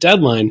before the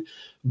deadline.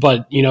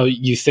 But,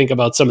 you think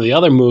about some of the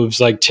other moves,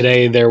 like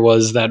today there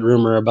was that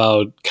rumor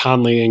about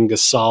Conley and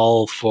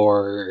Gasol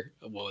for,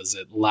 what was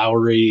it,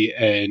 Lowry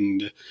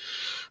and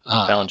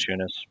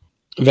Valanciunas.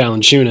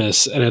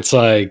 And it's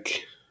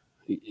like,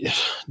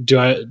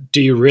 do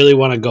you really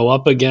want to go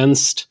up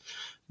against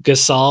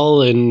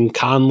Gasol and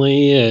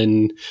Conley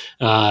and,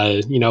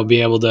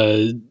 be able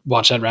to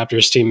watch that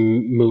Raptors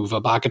team move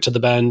Ibaka to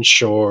the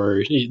bench,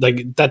 or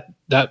like that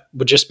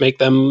would just make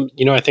them,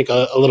 I think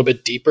a little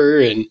bit deeper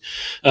and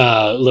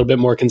a little bit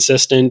more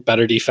consistent,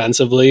 better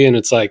defensively. And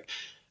it's like,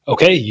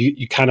 okay,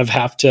 you kind of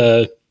have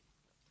to,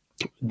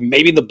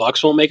 maybe the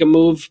Bucks won't make a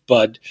move,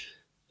 but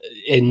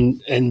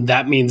and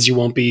that means you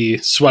won't be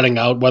sweating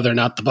out whether or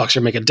not the Bucks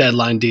are make a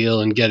deadline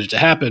deal and get it to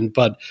happen.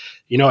 But,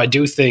 I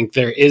do think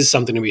there is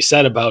something to be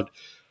said about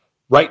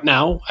right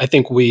now. I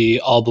think we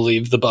all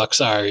believe the Bucks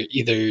are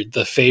either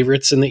the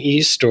favorites in the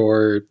East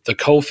or the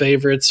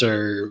co-favorites,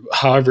 or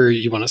however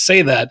you want to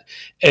say that.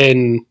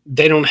 And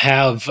they don't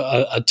have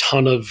a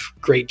ton of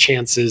great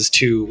chances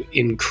to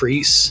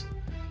increase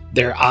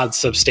their odds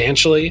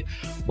substantially,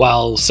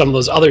 while some of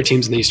those other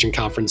teams in the Eastern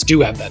Conference do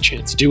have that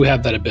chance, do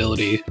have that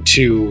ability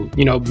to,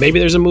 maybe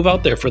there's a move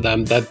out there for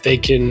them that they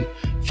can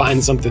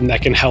find something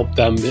that can help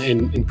them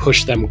and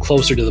push them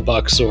closer to the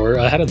Bucks or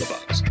ahead of the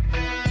Bucks.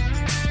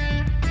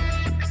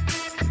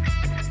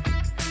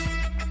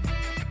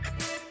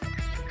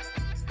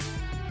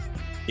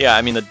 Yeah,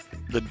 I mean,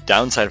 the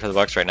downside for the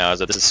Bucks right now is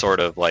that this is sort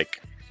of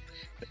like,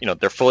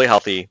 they're fully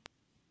healthy.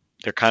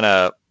 They're kind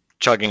of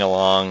chugging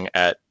along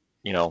at,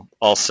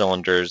 all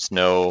cylinders,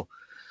 no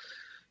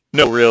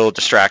no real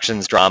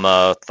distractions,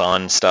 drama,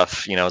 fun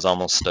stuff. Is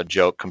almost a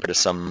joke compared to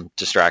some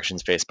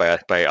distractions faced by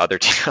other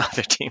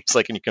other teams.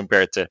 Like when you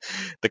compare it to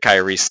the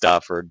Kyrie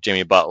stuff or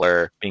Jimmy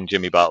Butler being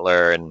Jimmy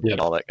Butler and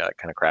all that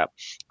kind of crap.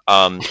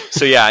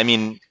 So yeah, I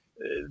mean,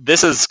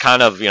 this is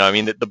kind of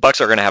the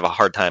Bucks are going to have a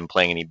hard time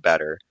playing any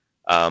better.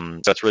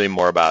 So it's really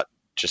more about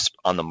just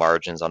on the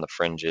margins, on the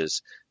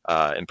fringes,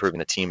 improving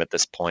the team at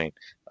this point.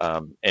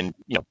 And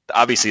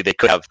obviously they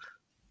could have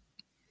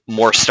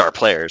more star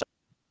players.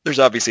 There's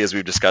obviously, as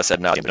we've discussed,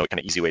 no kind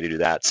of easy way to do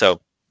that.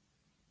 So,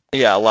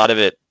 yeah, a lot of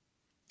it,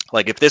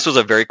 like if this was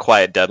a very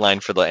quiet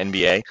deadline for the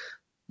NBA,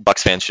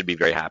 Bucks fans should be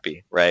very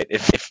happy, right?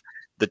 If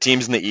the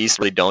teams in the East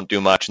really don't do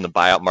much and the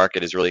buyout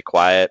market is really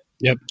quiet,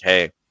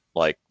 hey,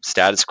 like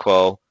status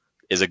quo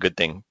is a good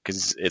thing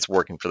because it's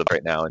working for them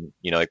right now. And,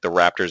 like the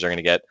Raptors are going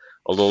to get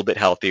a little bit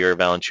healthier.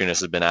 Valanciunas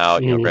has been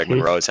out. Greg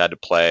Monroe has had to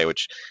play,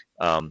 which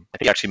I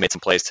think actually made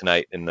some plays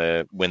tonight in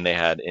the win they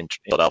had in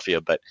Philadelphia,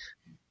 but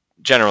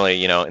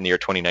generally, in the year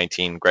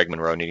 2019, Greg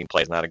Monroe needing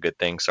play is not a good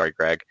thing. Sorry,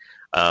 Greg.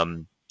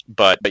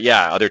 But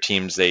yeah, other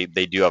teams, they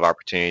do have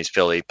opportunities.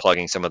 Philly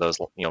plugging some of those,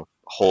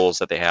 holes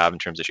that they have in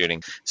terms of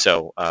shooting.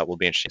 So will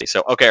be interesting.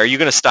 So, okay, are you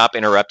going to stop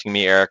interrupting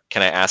me, Eric?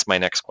 Can I ask my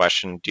next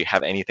question? Do you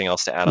have anything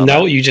else to add on?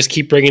 No, you just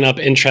keep bringing up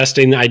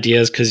interesting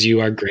ideas because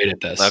you are great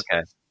at this.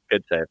 Okay,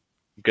 good save.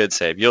 Good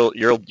save. You'll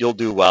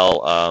do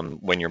well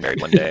when you're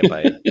married one day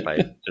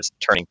by just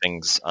turning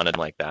things on and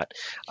like that.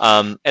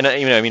 And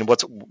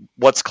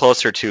what's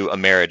closer to a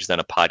marriage than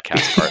a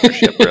podcast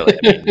partnership, really?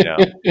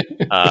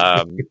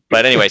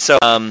 But anyway, so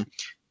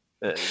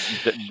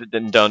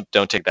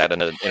don't take that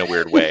in a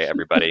weird way,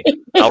 everybody.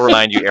 I'll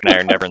remind you, Aaron and I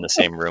are never in the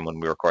same room when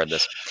we record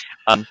this.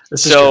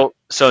 So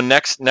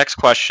next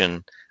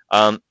question.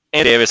 Anthony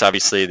Davis,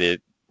 obviously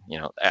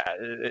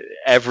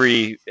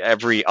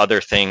every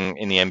other thing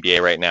in the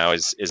NBA right now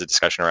is a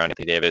discussion around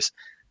Anthony Davis.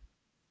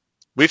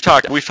 We've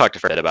talked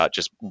a bit about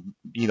just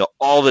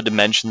all the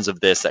dimensions of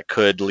this that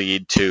could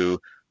lead to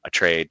a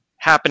trade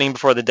happening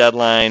before the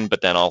deadline,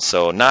 but then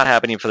also not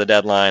happening for the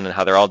deadline, and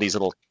how there are all these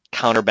little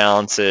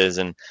counterbalances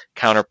and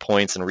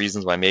counterpoints and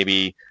reasons why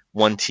maybe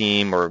one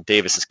team or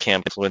Davis's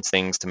camp influence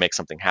things to make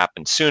something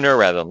happen sooner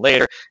rather than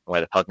later, and why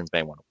the Pelicans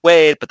may want to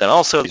wait, but then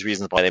also these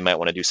reasons why they might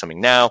want to do something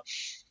now.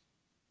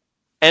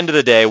 End of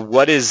the day,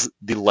 what is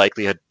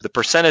the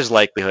percentage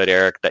likelihood,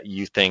 Eric, that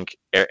you think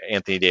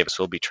Anthony Davis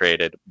will be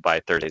traded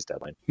by Thursday's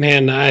deadline?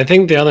 Man, I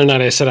think the other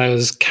night I said I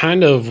was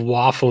kind of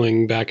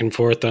waffling back and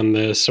forth on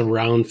this,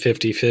 around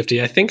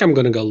 50-50. I think I'm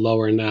going to go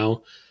lower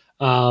now.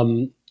 I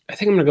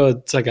think I'm going to go,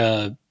 it's like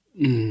a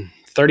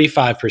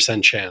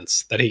 35%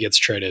 chance that he gets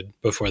traded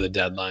before the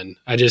deadline.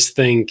 I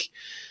think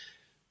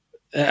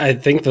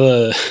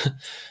the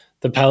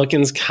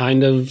Pelicans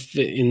kind of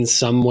in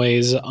some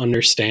ways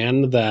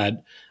understand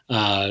that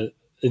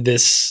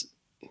this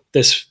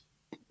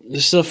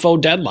is a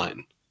faux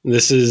deadline.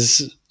 This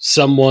is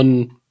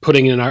someone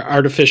putting an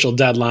artificial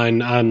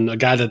deadline on a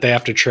guy that they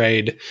have to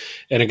trade,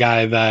 and a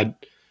guy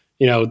that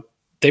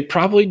they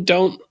probably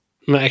don't.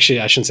 Actually,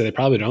 I shouldn't say they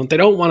probably don't. They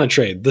don't want to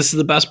trade. This is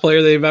the best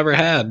player they've ever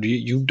had.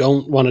 You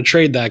don't want to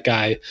trade that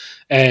guy,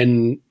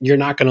 and you're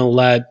not going to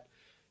let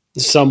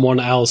someone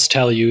else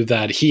tell you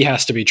that he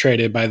has to be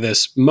traded by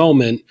this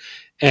moment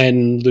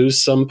and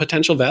lose some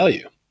potential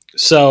value.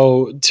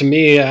 So to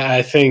me,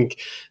 I think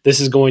this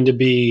is going to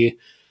be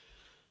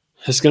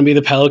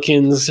the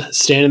Pelicans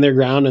standing their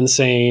ground and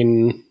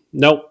saying,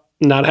 nope,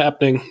 not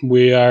happening.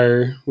 We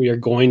are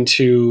going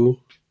to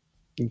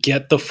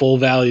get the full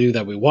value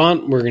that we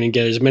want. We're going to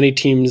get as many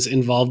teams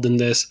involved in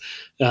this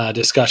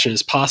discussion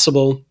as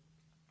possible.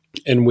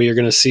 And we are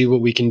going to see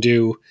what we can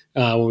do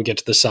when we get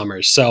to the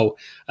summer. So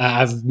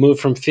I've moved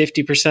from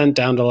 50%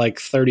 down to like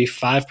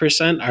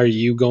 35%. Are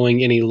you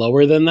going any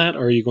lower than that,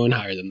 or are you going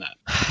higher than that?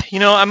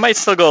 I might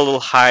still go a little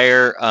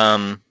higher.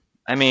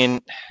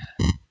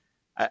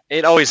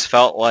 It always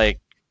felt like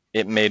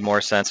it made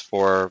more sense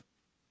for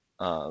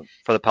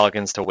the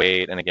Pelicans to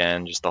wait. And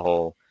again, just the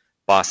whole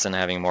Boston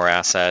having more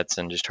assets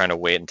and just trying to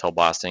wait until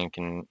Boston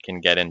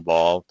can get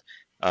involved.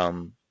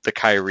 The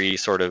Kyrie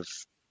sort of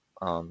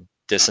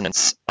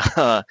dissonance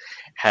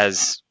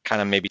has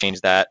kind of maybe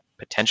changed that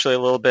potentially a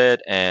little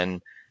bit,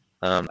 and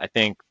I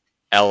think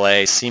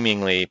LA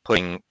seemingly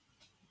putting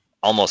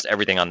almost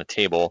everything on the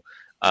table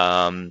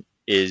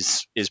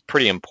is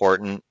pretty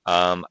important.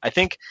 I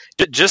think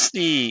just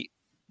the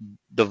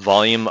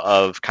volume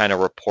of kind of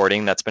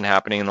reporting that's been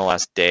happening in the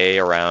last day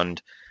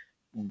around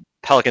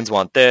Pelicans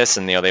want this,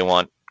 and they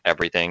want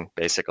everything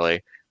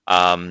basically,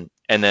 and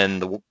then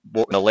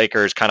the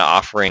Lakers kind of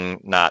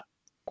offering not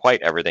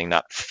quite everything,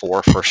 not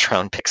 4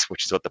 first-round picks,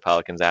 which is what the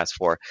Pelicans asked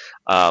for,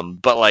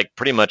 but like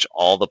pretty much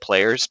all the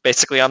players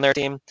basically on their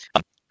team.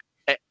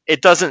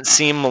 It doesn't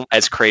seem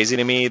as crazy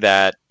to me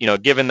that,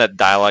 given that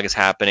dialogue is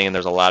happening and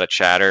there's a lot of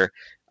chatter,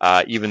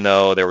 even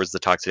though there was the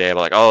talk today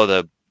about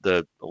like,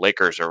 the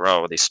Lakers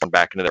they stormed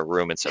back into their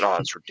room and said,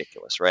 it's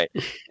ridiculous, right?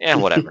 Yeah,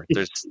 whatever.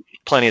 There's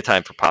plenty of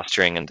time for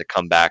posturing and to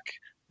come back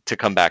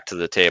to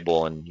the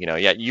table, and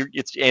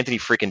it's Anthony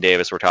freaking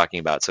Davis we're talking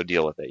about, so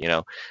deal with it,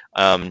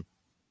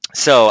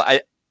 So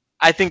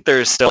I think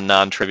there's still a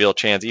non-trivial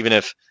chance, even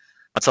if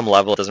on some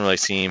level it doesn't really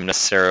seem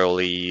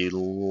necessarily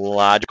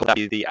logical to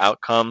be the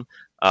outcome.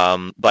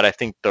 But I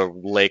think the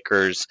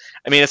Lakers,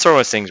 I mean, it's sort of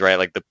one of those things, right?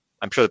 Like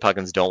I'm sure the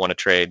Pelicans don't want to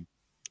trade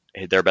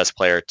their best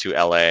player to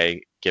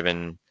LA,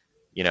 given,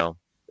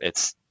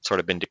 it's sort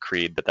of been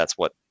decreed that that's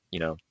what,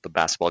 the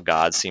basketball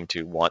gods seem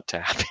to want to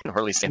happen, or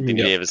at least Anthony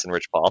Davis and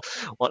Rich Paul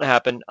want to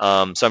happen.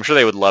 So I'm sure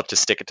they would love to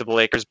stick it to the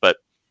Lakers, but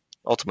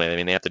ultimately, I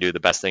mean, they have to do the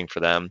best thing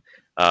for them.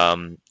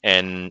 And,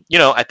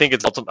 I think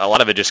a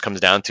lot of it just comes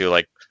down to,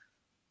 like,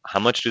 how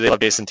much do they love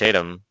Jason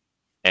Tatum?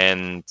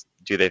 And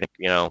do they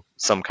think,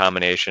 some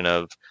combination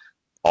of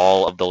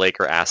all of the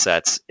Laker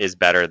assets is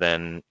better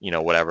than,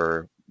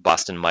 whatever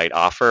Boston might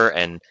offer,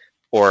 and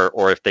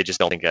or if they just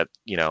don't think that,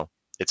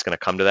 it's going to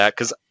come to that.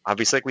 Because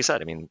obviously, like we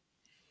said, I mean,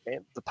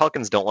 the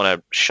Pelicans don't want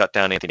to shut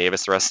down Anthony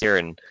Davis the rest of the year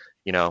and,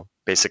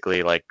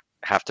 basically like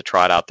have to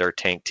trot out their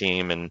tank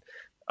team and,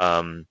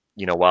 while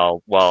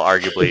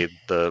arguably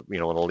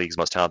one of the league's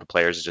most talented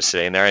players is just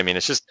sitting there. I mean,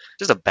 it's just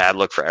a bad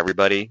look for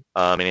everybody.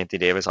 And Anthony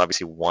Davis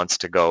obviously wants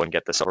to go and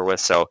get this over with.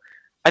 So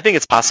I think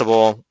it's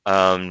possible.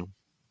 And,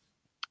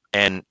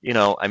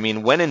 I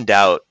mean, when in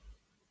doubt,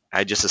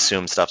 I just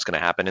assume stuff's going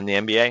to happen in the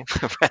NBA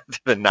rather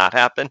than not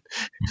happen.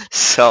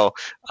 So,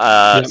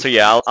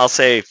 yeah, I'll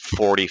say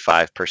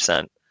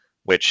 45%,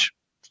 which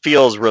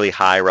feels really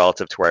high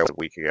relative to where I was a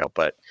week ago.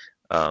 But,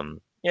 I'll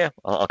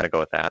kind of go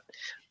with that.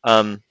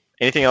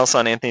 Anything else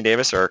on Anthony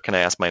Davis, or can I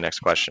ask my next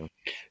question?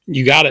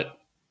 You got it.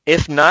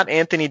 If not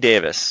Anthony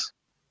Davis,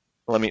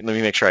 let me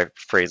make sure I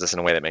phrase this in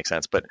a way that makes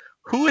sense. But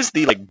who is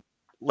the, like,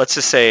 let's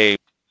just say,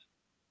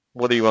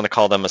 whether you want to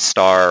call them a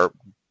star,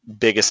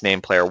 biggest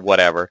name player,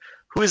 whatever,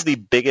 who is the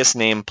biggest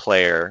name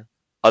player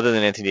other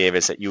than Anthony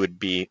Davis that you would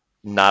be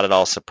not at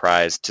all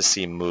surprised to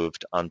see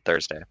moved on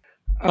Thursday?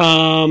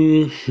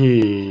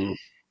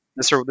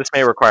 This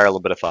may require a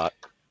little bit of thought.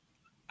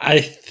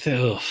 I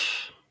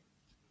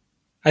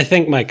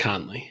think Mike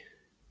Conley.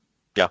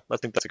 Yeah, I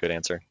think that's a good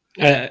answer.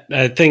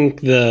 I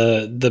think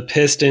the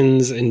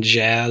Pistons and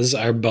Jazz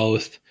are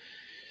both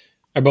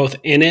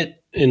in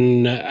it,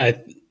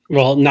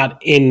 not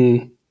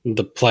in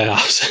the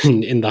playoffs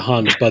and in the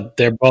hunt, but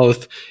they're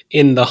both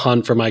in the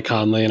hunt for Mike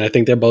Conley, and I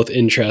think they're both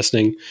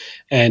interesting.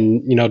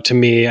 And to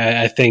me,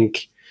 I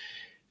think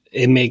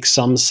it makes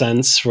some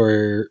sense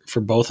for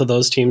both of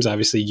those teams.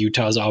 Obviously,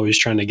 Utah is always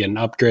trying to get an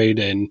upgrade,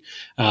 and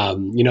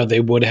they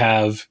would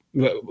have.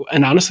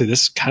 And honestly,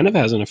 this kind of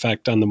has an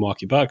effect on the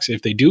Milwaukee Bucks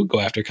if they do go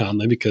after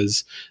Conley,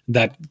 because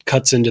that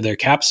cuts into their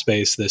cap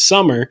space this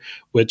summer,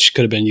 which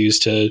could have been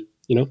used to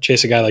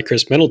chase a guy like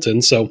Chris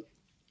Middleton. So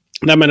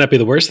that might not be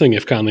the worst thing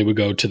if Conley would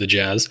go to the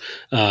Jazz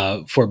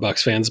for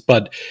Bucks fans.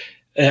 But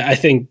I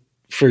think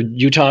for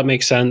Utah, it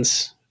makes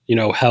sense.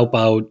 Help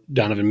out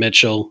Donovan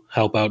Mitchell,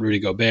 help out Rudy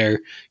Gobert,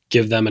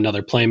 give them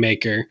another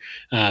playmaker,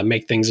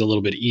 make things a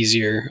little bit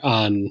easier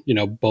on,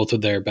 both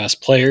of their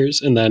best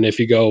players. And then if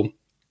you go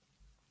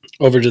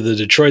over to the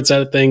Detroit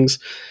side of things,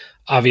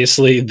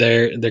 obviously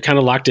they're kind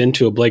of locked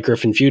into a Blake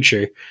Griffin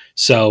future.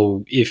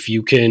 So if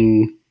you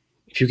can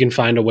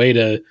find a way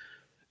to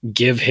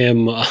give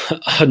him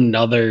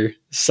another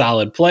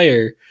solid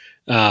player,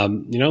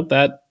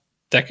 that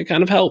could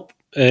kind of help.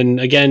 And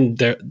again,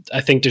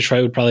 I think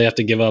Detroit would probably have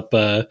to give up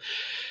probably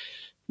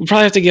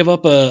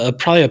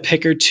a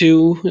pick or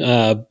two.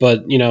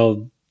 But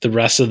the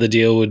rest of the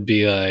deal would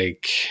be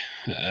like,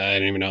 I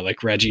don't even know,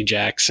 like Reggie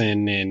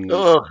Jackson and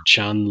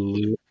John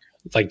Lue.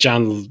 Like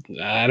John,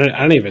 I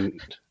don't even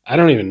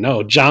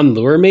know. John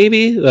Lure,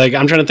 maybe? Like,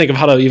 I'm trying to think of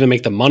how to even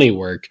make the money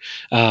work.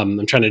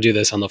 I'm trying to do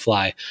this on the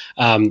fly.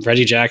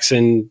 Reggie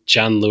Jackson,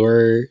 John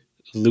Lure,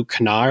 Luke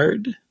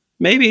Kennard,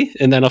 maybe,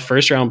 and then a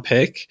first round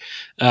pick.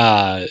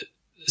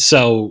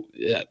 So,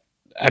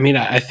 I mean,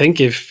 I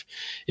think if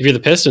you're the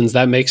Pistons,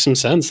 that makes some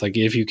sense. Like,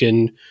 if you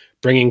can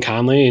bring in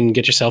Conley and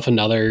get yourself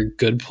another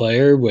good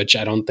player, which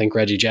I don't think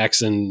Reggie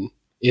Jackson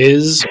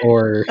is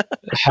or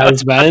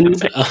has been.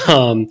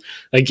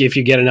 Like, if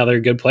you get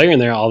another good player in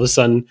there, all of a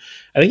sudden,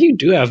 I think you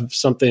do have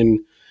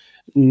something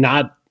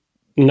not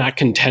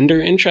contender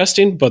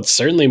interesting, but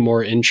certainly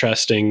more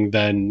interesting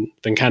than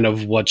kind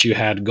of what you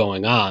had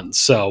going on.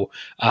 So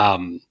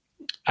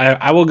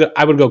I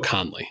would go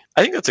Conley.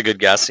 I think that's a good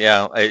guess.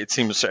 Yeah, it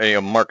seems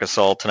Marc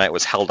Gasol tonight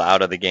was held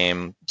out of the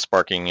game,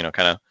 sparking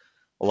kind of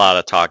a lot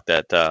of talk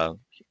that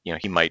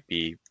he might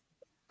be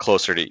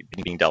closer to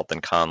being dealt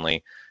than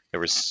Conley. There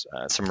was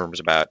some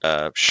rumors about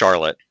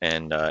Charlotte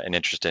and an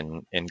interest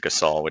in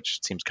Gasol, which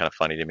seems kind of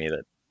funny to me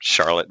that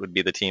Charlotte would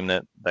be the team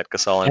that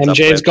Gasol ends up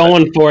with. MJ's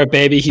going for it,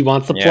 baby. He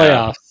wants the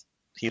playoffs.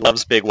 He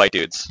loves big white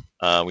dudes.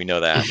 We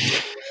know that.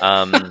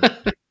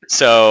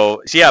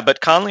 So yeah,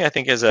 but Conley I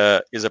think is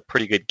a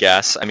pretty good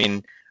guess. I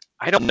mean,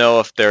 I don't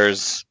know if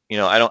there's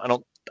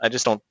I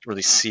just don't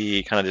really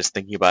see, kind of just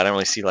thinking about it, I don't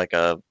really see like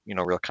a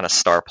real kind of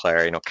star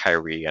player.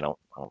 Kyrie. I don't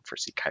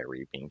foresee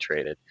Kyrie being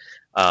traded.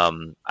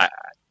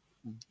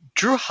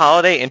 Drew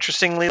Holiday,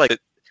 interestingly, like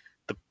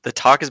the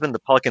talk has been the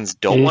Pelicans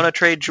don't want to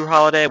trade Drew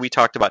Holiday. We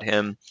talked about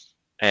him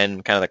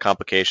and kind of the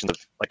complications of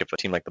like if a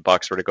team like the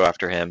Bucks were to go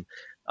after him.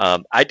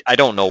 I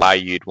don't know why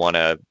you'd want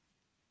to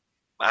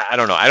I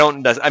don't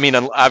know. I mean,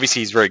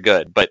 obviously he's very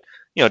good, but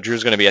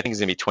Drew's going to be. I think he's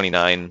going to be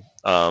 29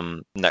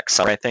 next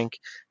summer. I think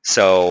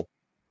so.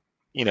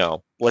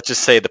 Let's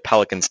just say the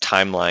Pelicans'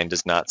 timeline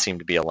does not seem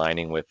to be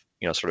aligning with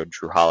sort of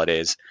Drew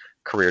Holiday's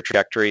career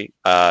trajectory.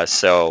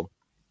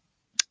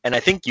 And I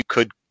think you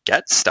could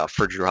get stuff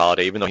for Drew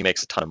Holiday, even though he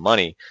makes a ton of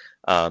money.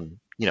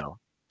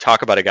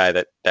 Talk about a guy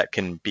that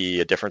can be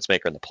a difference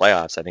maker in the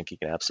playoffs. I think he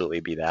can absolutely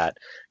be that,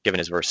 given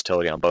his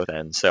versatility on both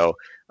ends. So,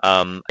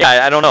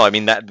 I don't know. I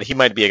mean, that he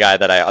might be a guy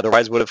that I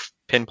otherwise would have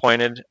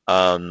pinpointed.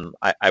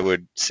 I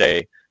would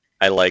say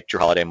I like Drew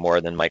Holiday more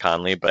than Mike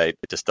Conley, but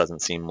it just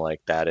doesn't seem like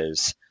that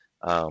is,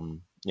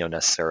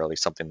 necessarily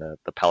something that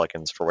the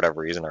Pelicans, for whatever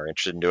reason, are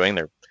interested in doing.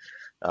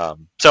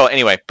 So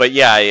anyway, but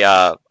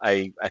yeah,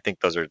 I think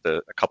those are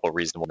a couple of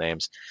reasonable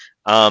names.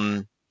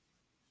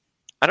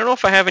 I don't know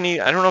if I have any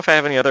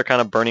other kind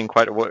of burning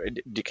question.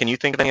 Can you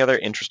think of any other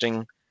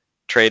interesting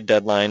trade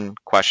deadline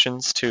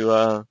questions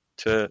to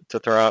throw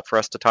out for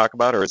us to talk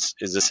about, or is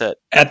this it?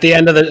 At the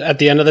end of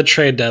the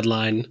trade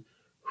deadline,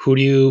 who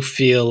do you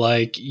feel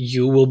like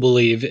you will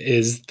believe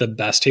is the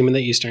best team in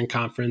the Eastern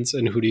Conference,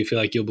 and who do you feel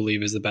like you'll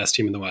believe is the best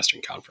team in the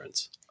Western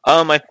Conference?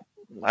 I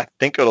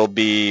think it'll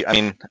be. I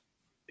mean,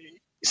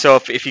 so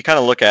if you kind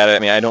of look at it, I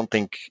mean, I don't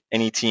think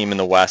any team in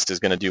the West is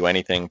going to do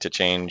anything to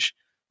change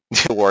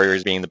the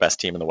Warriors being the best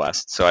team in the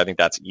West. So I think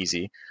that's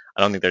easy.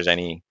 I don't think there's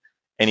any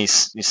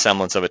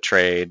semblance of a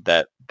trade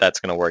that's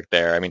going to work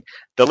there. I mean,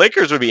 the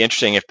Lakers would be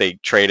interesting if they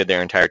traded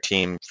their entire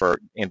team for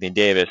Anthony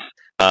Davis.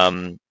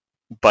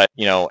 But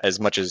as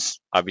much as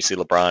obviously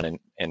LeBron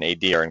and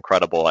AD are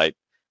incredible, I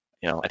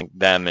think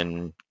them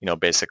and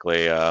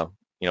basically a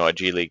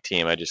G League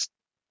team, I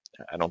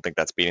don't think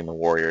that's beating the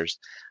Warriors.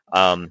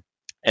 And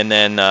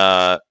then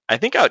I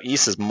think out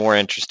East is more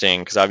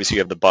interesting because obviously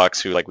you have the Bucks,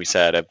 who, like we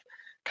said, have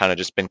kind of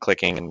just been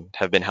clicking and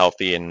have been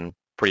healthy and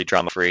pretty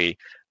drama free.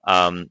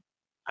 I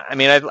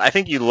mean, I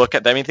think you look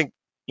at them. I think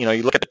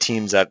you look at the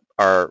teams that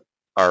are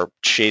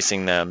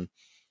chasing them.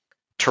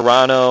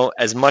 Toronto,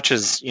 as much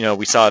as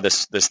we saw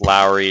this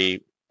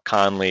Lowry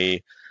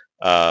Conley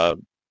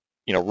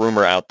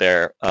rumor out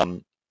there,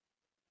 I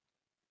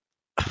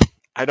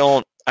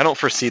don't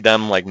foresee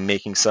them like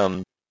making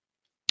some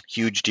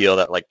huge deal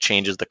that like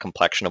changes the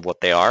complexion of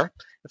what they are,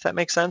 if that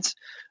makes sense.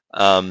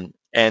 And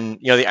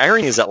the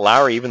irony is that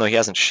Lowry, even though he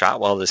hasn't shot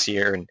well this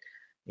year, and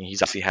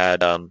he's obviously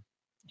had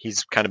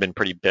he's kind of been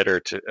pretty bitter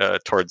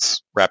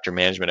towards Raptor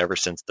management ever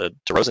since the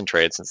DeRozan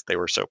trade, since they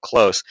were so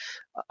close.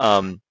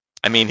 I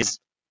mean, his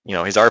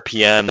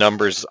RPM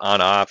numbers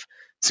on off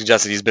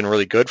suggest that he's been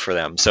really good for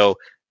them. So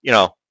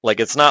like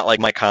it's not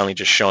like Mike Conley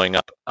just showing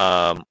up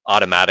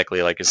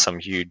automatically like is some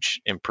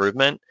huge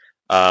improvement.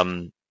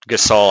 Gasol,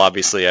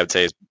 obviously, I would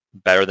say is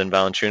better than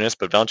Valanciunas,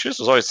 but Valanciunas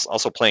was always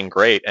also playing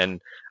great.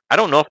 And I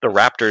don't know if the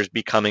Raptors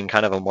becoming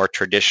kind of a more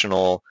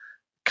traditional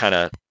kind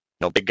of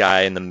big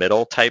guy in the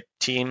middle type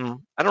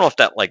team. I don't know if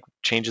that like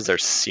changes their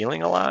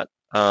ceiling a lot.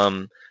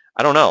 I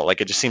don't know.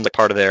 Like it just seems like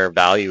part of their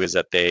value is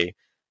that they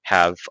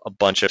have a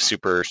bunch of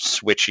super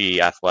switchy,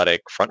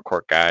 athletic front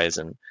court guys,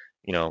 and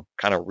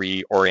kind of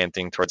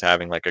reorienting towards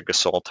having like a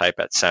Gasol type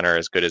at center,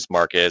 as good as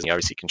Mark is. He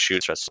obviously can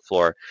shoot, stretch the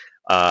floor.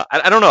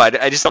 I don't know.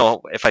 I just don't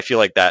know if I feel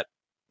like that.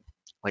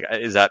 Like,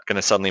 is that going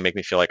to suddenly make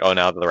me feel like, oh,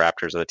 now the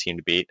Raptors are the team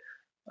to beat?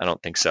 I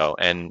don't think so.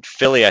 And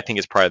Philly, I think,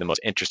 is probably the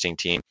most interesting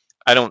team.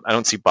 I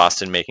don't see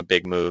Boston making a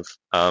big move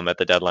at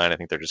the deadline. I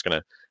think they're just going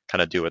to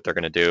kind of do what they're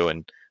going to do,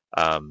 and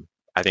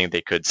I think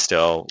they could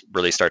still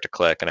really start to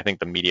click. And I think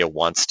the media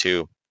wants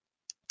to.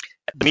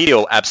 The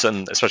media,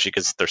 absolutely, especially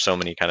because there's so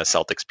many kind of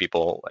Celtics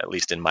people, at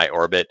least in my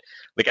orbit.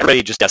 Like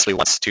everybody just desperately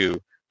wants to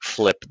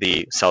flip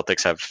the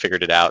Celtics have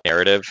figured it out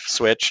narrative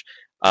switch,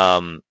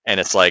 and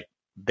it's like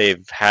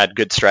they've had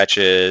good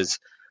stretches.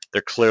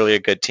 They're clearly a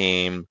good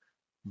team,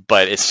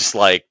 but it's just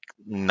like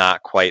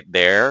not quite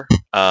there.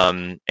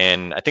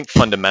 And I think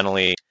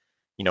fundamentally,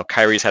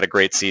 Kyrie's had a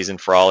great season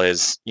for all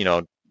his,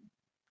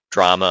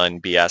 drama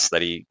and BS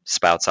that he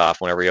spouts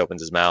off whenever he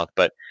opens his mouth.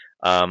 But,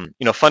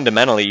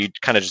 fundamentally, you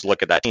kind of just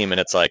look at that team and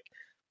it's like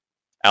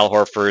Al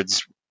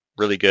Horford's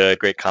really good,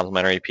 great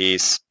complimentary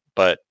piece,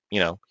 but,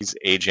 he's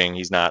aging.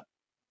 He's not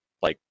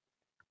like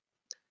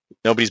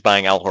nobody's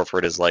buying Al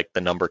Horford as like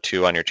the number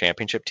 2 on your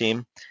championship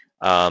team.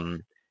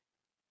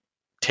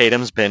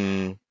 Tatum's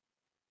been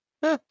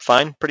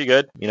fine, pretty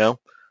good.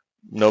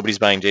 Nobody's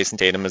buying Jason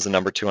Tatum as the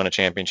number 2 on a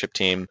championship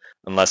team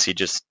unless he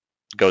just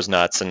goes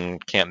nuts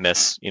and can't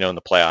miss, in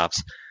the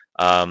playoffs.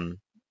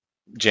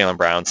 Jaylen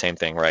Brown, same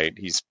thing, right?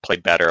 He's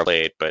played better of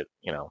late, but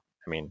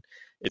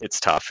it's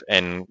tough.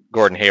 And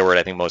Gordon Hayward,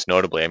 I think most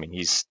notably,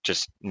 he's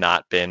just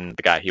not been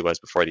the guy he was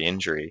before the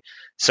injury.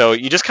 So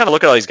you just kind of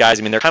look at all these guys.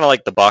 They're kind of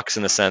like the Bucks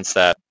in the sense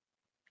that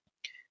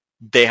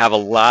they have a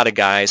lot of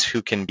guys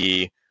who can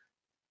be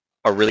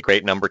a really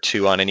great number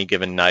 2 on any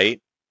given night.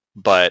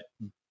 But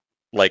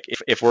like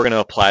if we're going to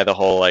apply the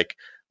whole like,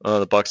 oh,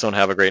 the Bucks don't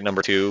have a great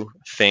number 2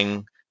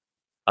 thing,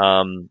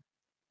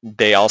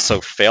 they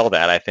also fail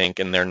that, I think,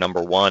 and their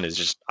number 1 is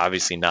just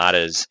obviously not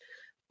as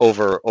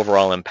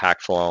overall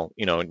impactful,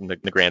 in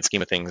the grand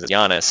scheme of things,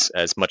 Giannis,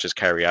 as much as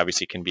Kyrie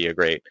obviously can be a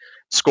great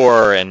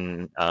scorer,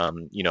 and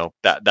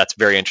that's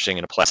very interesting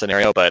in a play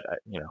scenario. But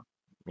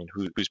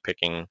who's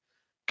picking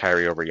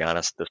Kyrie over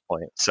Giannis at this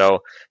point? So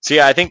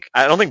yeah, I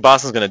don't think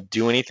Boston's going to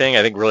do anything.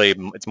 I think really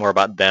it's more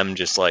about them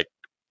just like,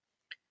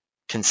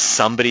 can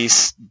somebody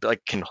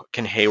like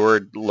can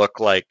Hayward look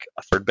like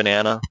a third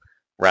banana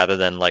rather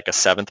than like a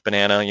seventh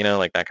banana,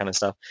 like that kind of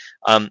stuff.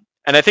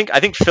 And I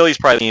think Philly's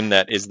probably the team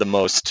that is the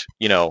most,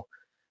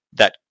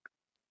 that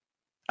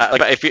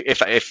like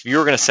if you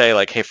were going to say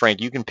like, hey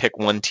Frank, you can pick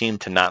one team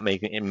to not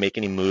make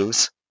any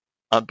moves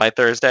by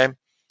Thursday,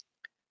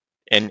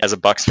 and as a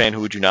Bucks fan,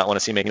 who would you not want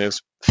to see making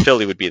moves?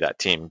 Philly would be that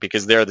team,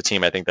 because they're the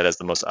team I think that has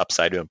the most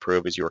upside to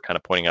improve, as you were kind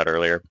of pointing out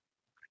earlier.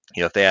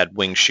 If they had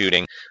wing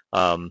shooting,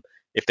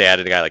 if they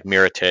added a guy like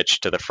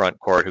Mirotic to the front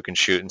court who can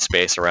shoot in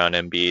space around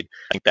Embiid,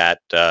 I think that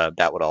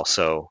would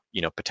also,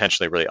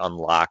 potentially really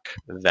unlock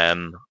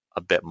them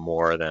a bit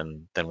more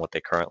than what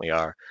they currently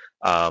are.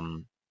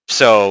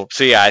 So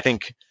yeah, I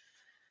think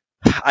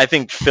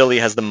Philly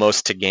has the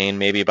most to gain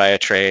maybe by a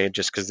trade,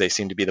 just because they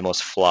seem to be the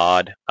most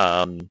flawed.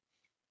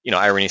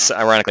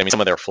 Ironically,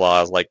 some of their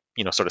flaws, like,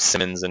 sort of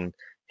Simmons and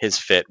his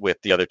fit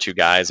with the other two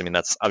guys,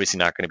 that's obviously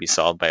not going to be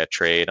solved by a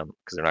trade,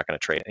 because they're not going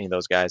to trade any of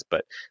those guys.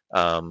 But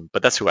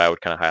that's who I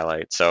would kind of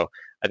highlight. So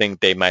I think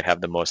they might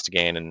have the most to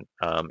gain in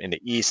the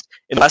East.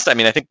 In the West,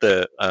 I think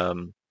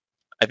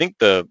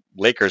the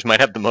Lakers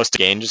might have the most to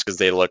gain, just because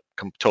they look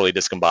totally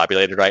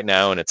discombobulated right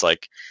now, and it's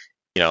like,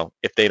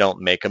 if they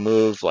don't make a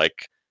move,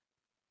 like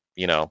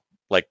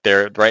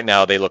they're right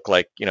now, they look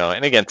like,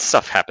 and again,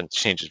 stuff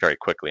changes very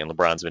quickly, and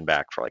LeBron's been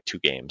back for like 2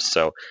 games.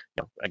 So,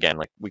 again,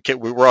 like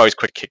we're always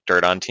quick to kick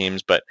dirt on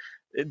teams, but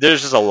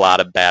there's just a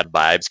lot of bad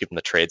vibes given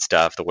the trade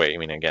stuff. The way,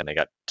 again, they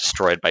got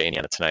destroyed by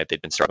Indiana tonight.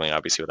 They've been struggling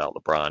obviously without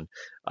LeBron,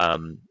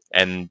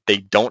 and they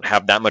don't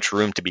have that much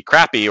room to be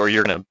crappy, or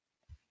you're going to,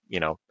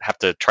 have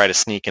to try to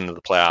sneak into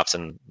the playoffs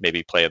and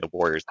maybe play the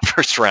Warriors the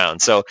first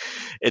round. So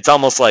it's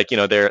almost like,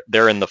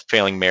 they're in the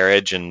failing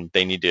marriage, and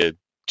they need to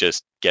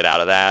just get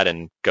out of that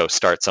and go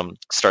start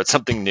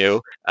something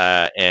new.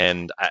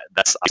 And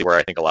that's where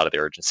I think a lot of the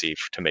urgency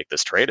to make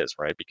this trade is,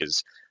 right?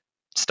 Because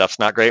stuff's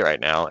not great right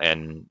now.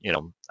 And,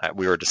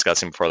 we were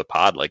discussing before the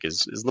pod, like,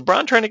 is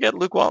LeBron trying to get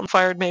Luke Walton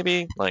fired?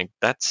 Maybe, like,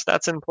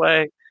 that's in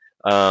play.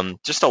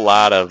 Just a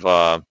lot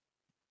of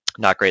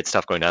not great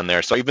stuff going on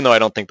there. So even though I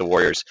don't think the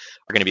Warriors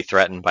are going to be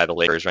threatened by the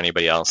Lakers or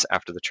anybody else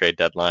after the trade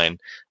deadline,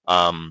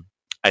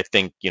 I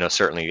think,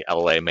 certainly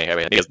LA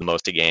has the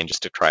most to gain,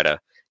 just to try to,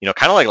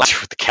 kind of like last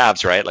year with the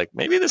Cavs, right? Like,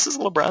 maybe this is a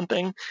LeBron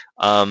thing.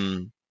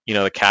 The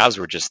Cavs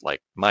were just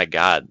like, my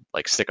God,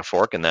 like, stick a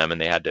fork in them,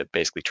 and they had to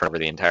basically turn over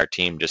the entire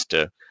team just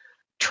to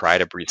try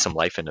to breathe some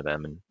life into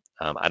them. And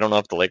I don't know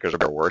if the Lakers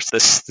are worse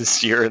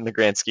this year in the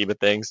grand scheme of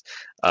things,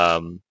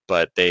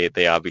 but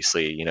they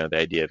obviously, the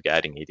idea of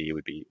adding AD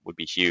would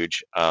be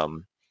huge.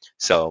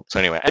 So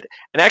anyway,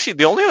 and actually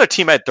the only other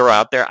team I'd throw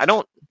out there,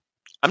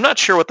 I'm not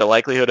sure what the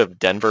likelihood of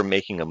Denver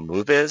making a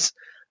move is.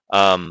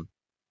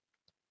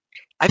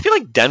 I feel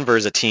like Denver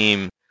is a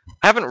team.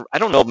 I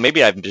don't know,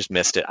 maybe I've just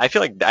missed it. I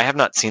feel like I have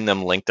not seen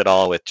them linked at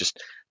all with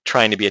just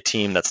trying to be a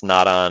team that's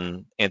not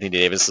on Anthony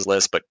Davis's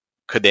list, but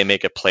could they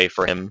make a play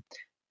for him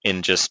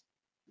and just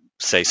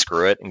say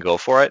screw it and go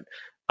for it?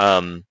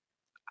 And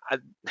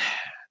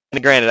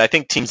granted, I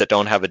think teams that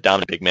don't have a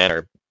dominant big man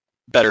are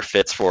better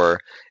fits for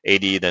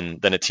AD than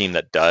a team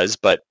that does,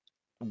 but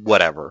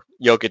whatever.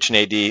 Jokic and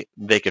AD,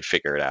 they could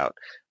figure it out.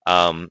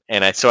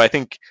 So I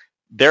think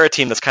they're a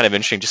team that's kind of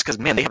interesting, just because,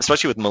 man, they have,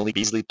 especially with Malik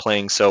Beasley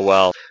playing so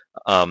well,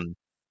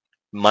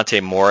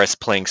 Monte Morris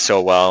playing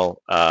so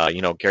well.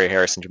 Gary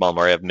Harris and Jamal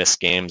Murray have missed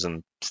games,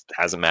 and it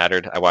hasn't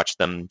mattered. I watched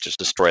them just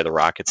destroy the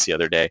Rockets the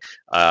other day.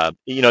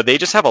 They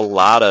just have a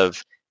lot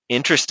of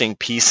interesting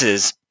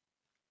pieces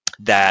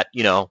that,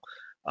 Jamal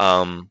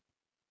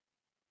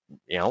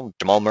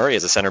Murray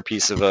is a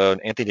centerpiece of an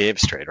Anthony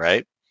Davis trade,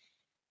 right?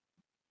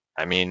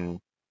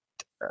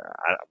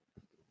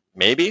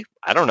 Maybe,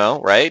 I don't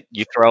know, right?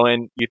 You throw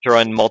in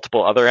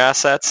multiple other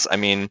assets.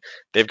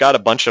 They've got a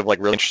bunch of like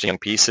really interesting young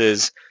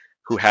pieces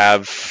who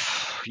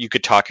you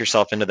could talk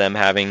yourself into them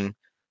having,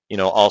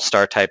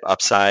 all-star type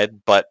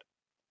upside, but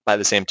by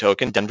the same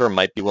token, Denver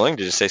might be willing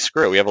to just say,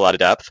 screw it, we have a lot of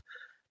depth.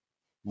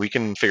 We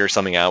can figure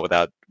something out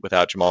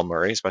without Jamal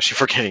Murray, especially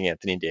if we're getting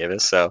Anthony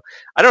Davis. So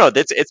I don't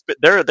know.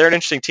 They're an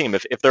interesting team.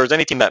 If there was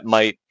any team that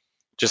might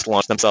just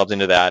launch themselves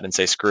into that and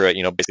say, screw it,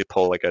 basically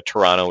pull like a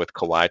Toronto with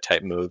Kawhi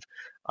type move,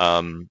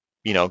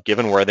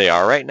 given where they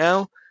are right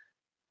now,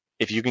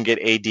 if you can get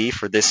AD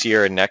for this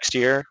year and next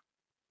year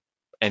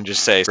and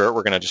just say, we're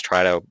going to just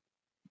try to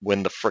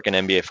win the freaking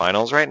NBA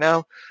finals right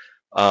now,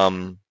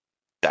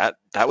 that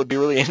would be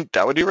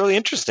really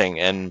interesting.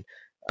 And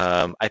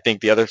I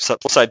think the other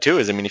side too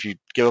is, if you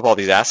give up all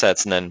these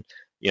assets and then,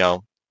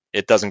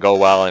 it doesn't go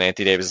well and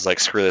Anthony Davis is like,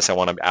 screw this, I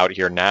want him out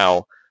here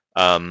now.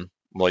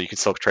 Well, you could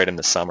still trade him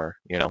this summer.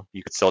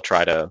 You could still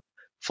try to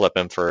flip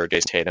him for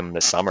Jason Tatum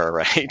this summer,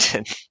 right?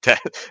 And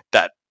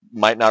that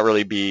might not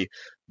really be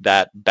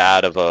that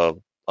bad of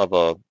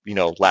a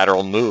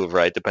lateral move,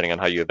 right? Depending on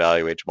how you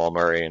evaluate Jamal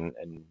Murray and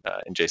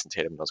Jason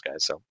Tatum and those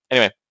guys. So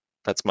anyway,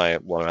 that's my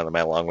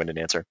long-winded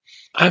answer.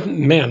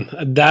 Man,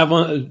 that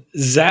one,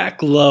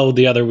 Zach Lowe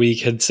the other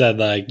week had said,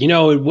 like,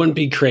 it wouldn't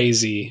be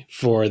crazy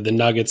for the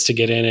Nuggets to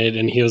get in it.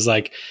 And he was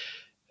like,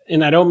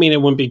 and I don't mean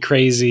it wouldn't be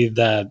crazy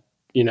that,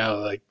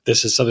 like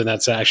this is something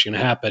that's actually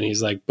going to happen.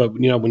 He's like, but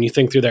when you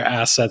think through their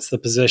assets, the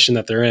position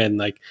that they're in,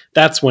 like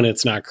that's when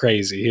it's not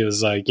crazy. He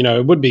was like,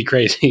 it would be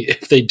crazy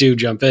if they do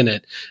jump in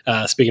it,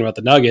 speaking about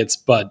the Nuggets,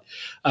 but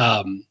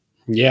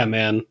yeah,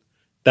 man,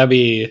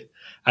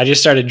 I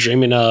just started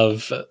dreaming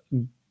of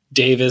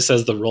Davis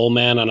as the roll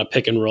man on a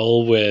pick and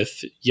roll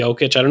with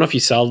Jokic. I don't know if you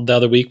saw the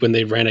other week when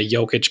they ran a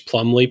Jokic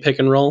Plumlee pick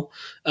and roll,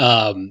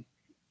 and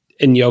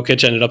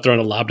Jokic ended up throwing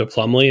a lob to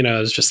Plumlee, and I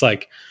was just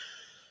like,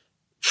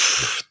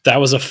 that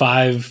was a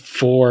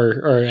 5-4,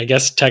 or I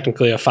guess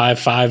technically a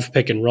 5-5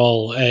 pick and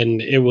roll,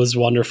 and it was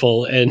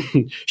wonderful and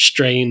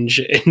strange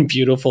and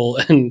beautiful,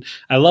 and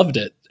I loved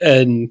it.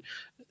 And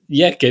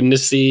yeah, getting to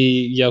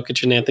see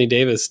Jokic and Anthony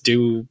Davis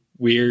do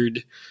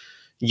weird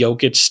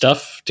Jokic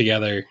stuff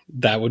together,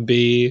 that'd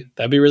be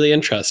really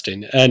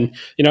interesting. And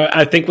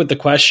I think with the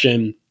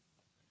question,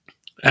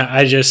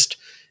 I just,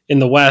 in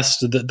the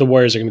West, the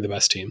Warriors are going to be the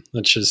best team.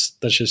 That's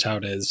just how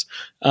it is.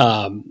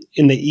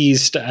 In the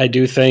East, I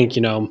do think,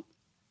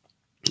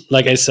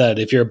 like I said,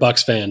 if you're a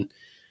Bucks fan,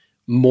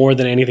 more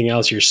than anything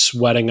else, you're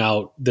sweating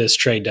out this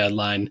trade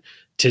deadline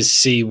to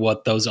see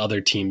what those other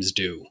teams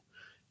do,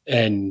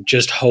 and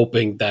just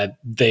hoping that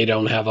they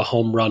don't have a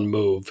home run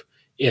move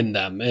in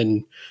them.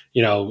 And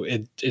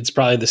it's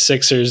probably the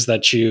Sixers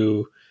that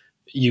you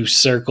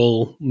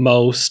circle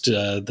most.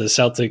 The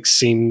Celtics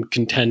seem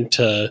content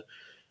to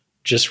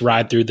just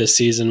ride through this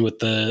season with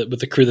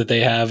the crew that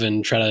they have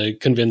and try to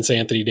convince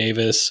Anthony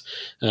Davis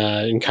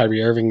and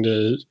Kyrie Irving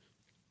to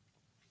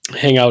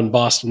hang out in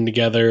Boston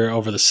together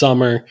over the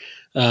summer.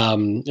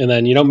 And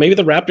then, maybe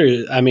the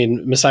Raptors,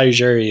 Masai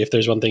Ujiri, if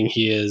there's one thing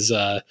he is,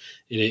 it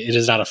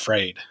is not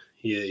afraid.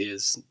 He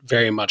is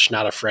very much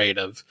not afraid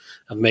of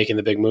making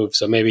the big move.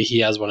 So maybe he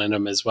has one in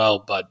him as well.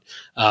 But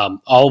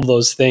all of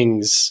those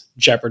things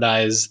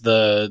jeopardize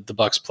the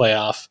Bucks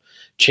playoff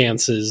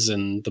chances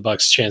and the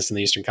Bucks' chance in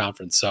the Eastern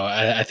Conference. So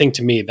I think,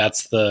 to me,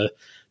 that's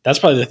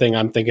probably the thing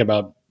I'm thinking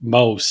about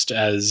most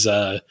as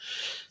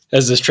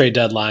this trade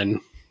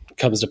deadline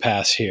comes to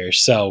pass here.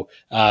 So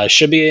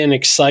should be an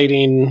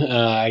exciting,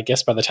 I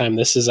guess by the time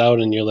this is out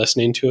and you're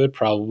listening to it,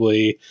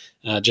 probably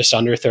just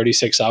under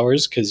 36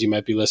 hours, because you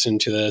might be listening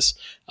to this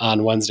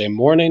on Wednesday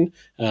morning.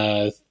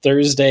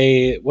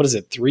 Thursday, what is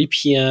it, 3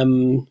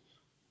 p.m.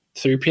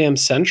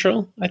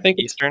 Central, I think?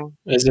 Eastern?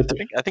 Is it?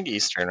 I think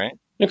Eastern, right?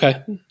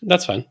 Okay,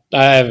 that's fine.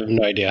 I have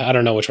no idea. I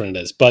don't know which one it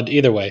is. But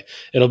either way,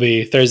 it'll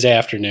be Thursday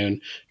afternoon,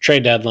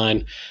 trade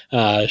deadline.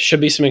 Should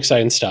be some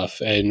exciting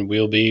stuff, and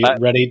we'll be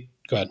ready.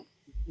 Go ahead.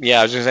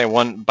 Yeah, I was going to say,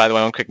 one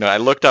quick note. I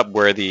looked up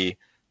where the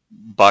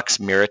Bucks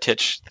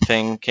Mirotic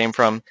thing came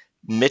from.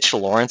 Mitch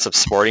Lawrence of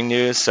Sporting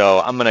News. So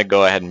I'm going to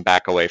go ahead and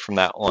back away from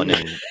that one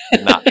and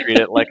not treat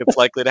it like it's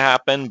likely to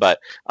happen. But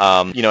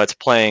it's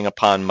playing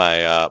upon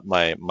my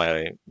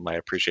my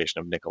appreciation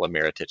of Nikola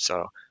Mirotic. So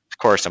of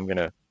course I'm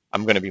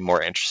gonna be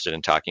more interested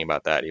in talking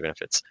about that, even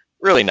if it's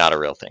really not a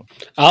real thing.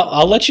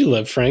 I'll let you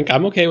live, Frank.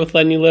 I'm okay with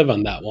letting you live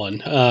on that one.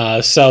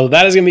 So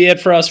that is going to be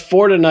it for us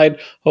for tonight.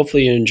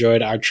 Hopefully you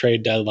enjoyed our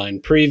trade deadline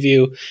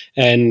preview,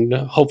 and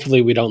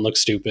hopefully we don't look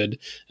stupid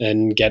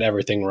and get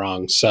everything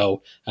wrong.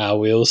 So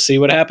we'll see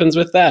what happens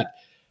with that.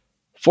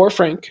 For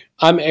Frank,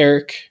 I'm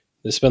Eric.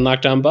 This has been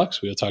Locked On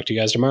Bucks. We'll talk to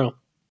you guys tomorrow.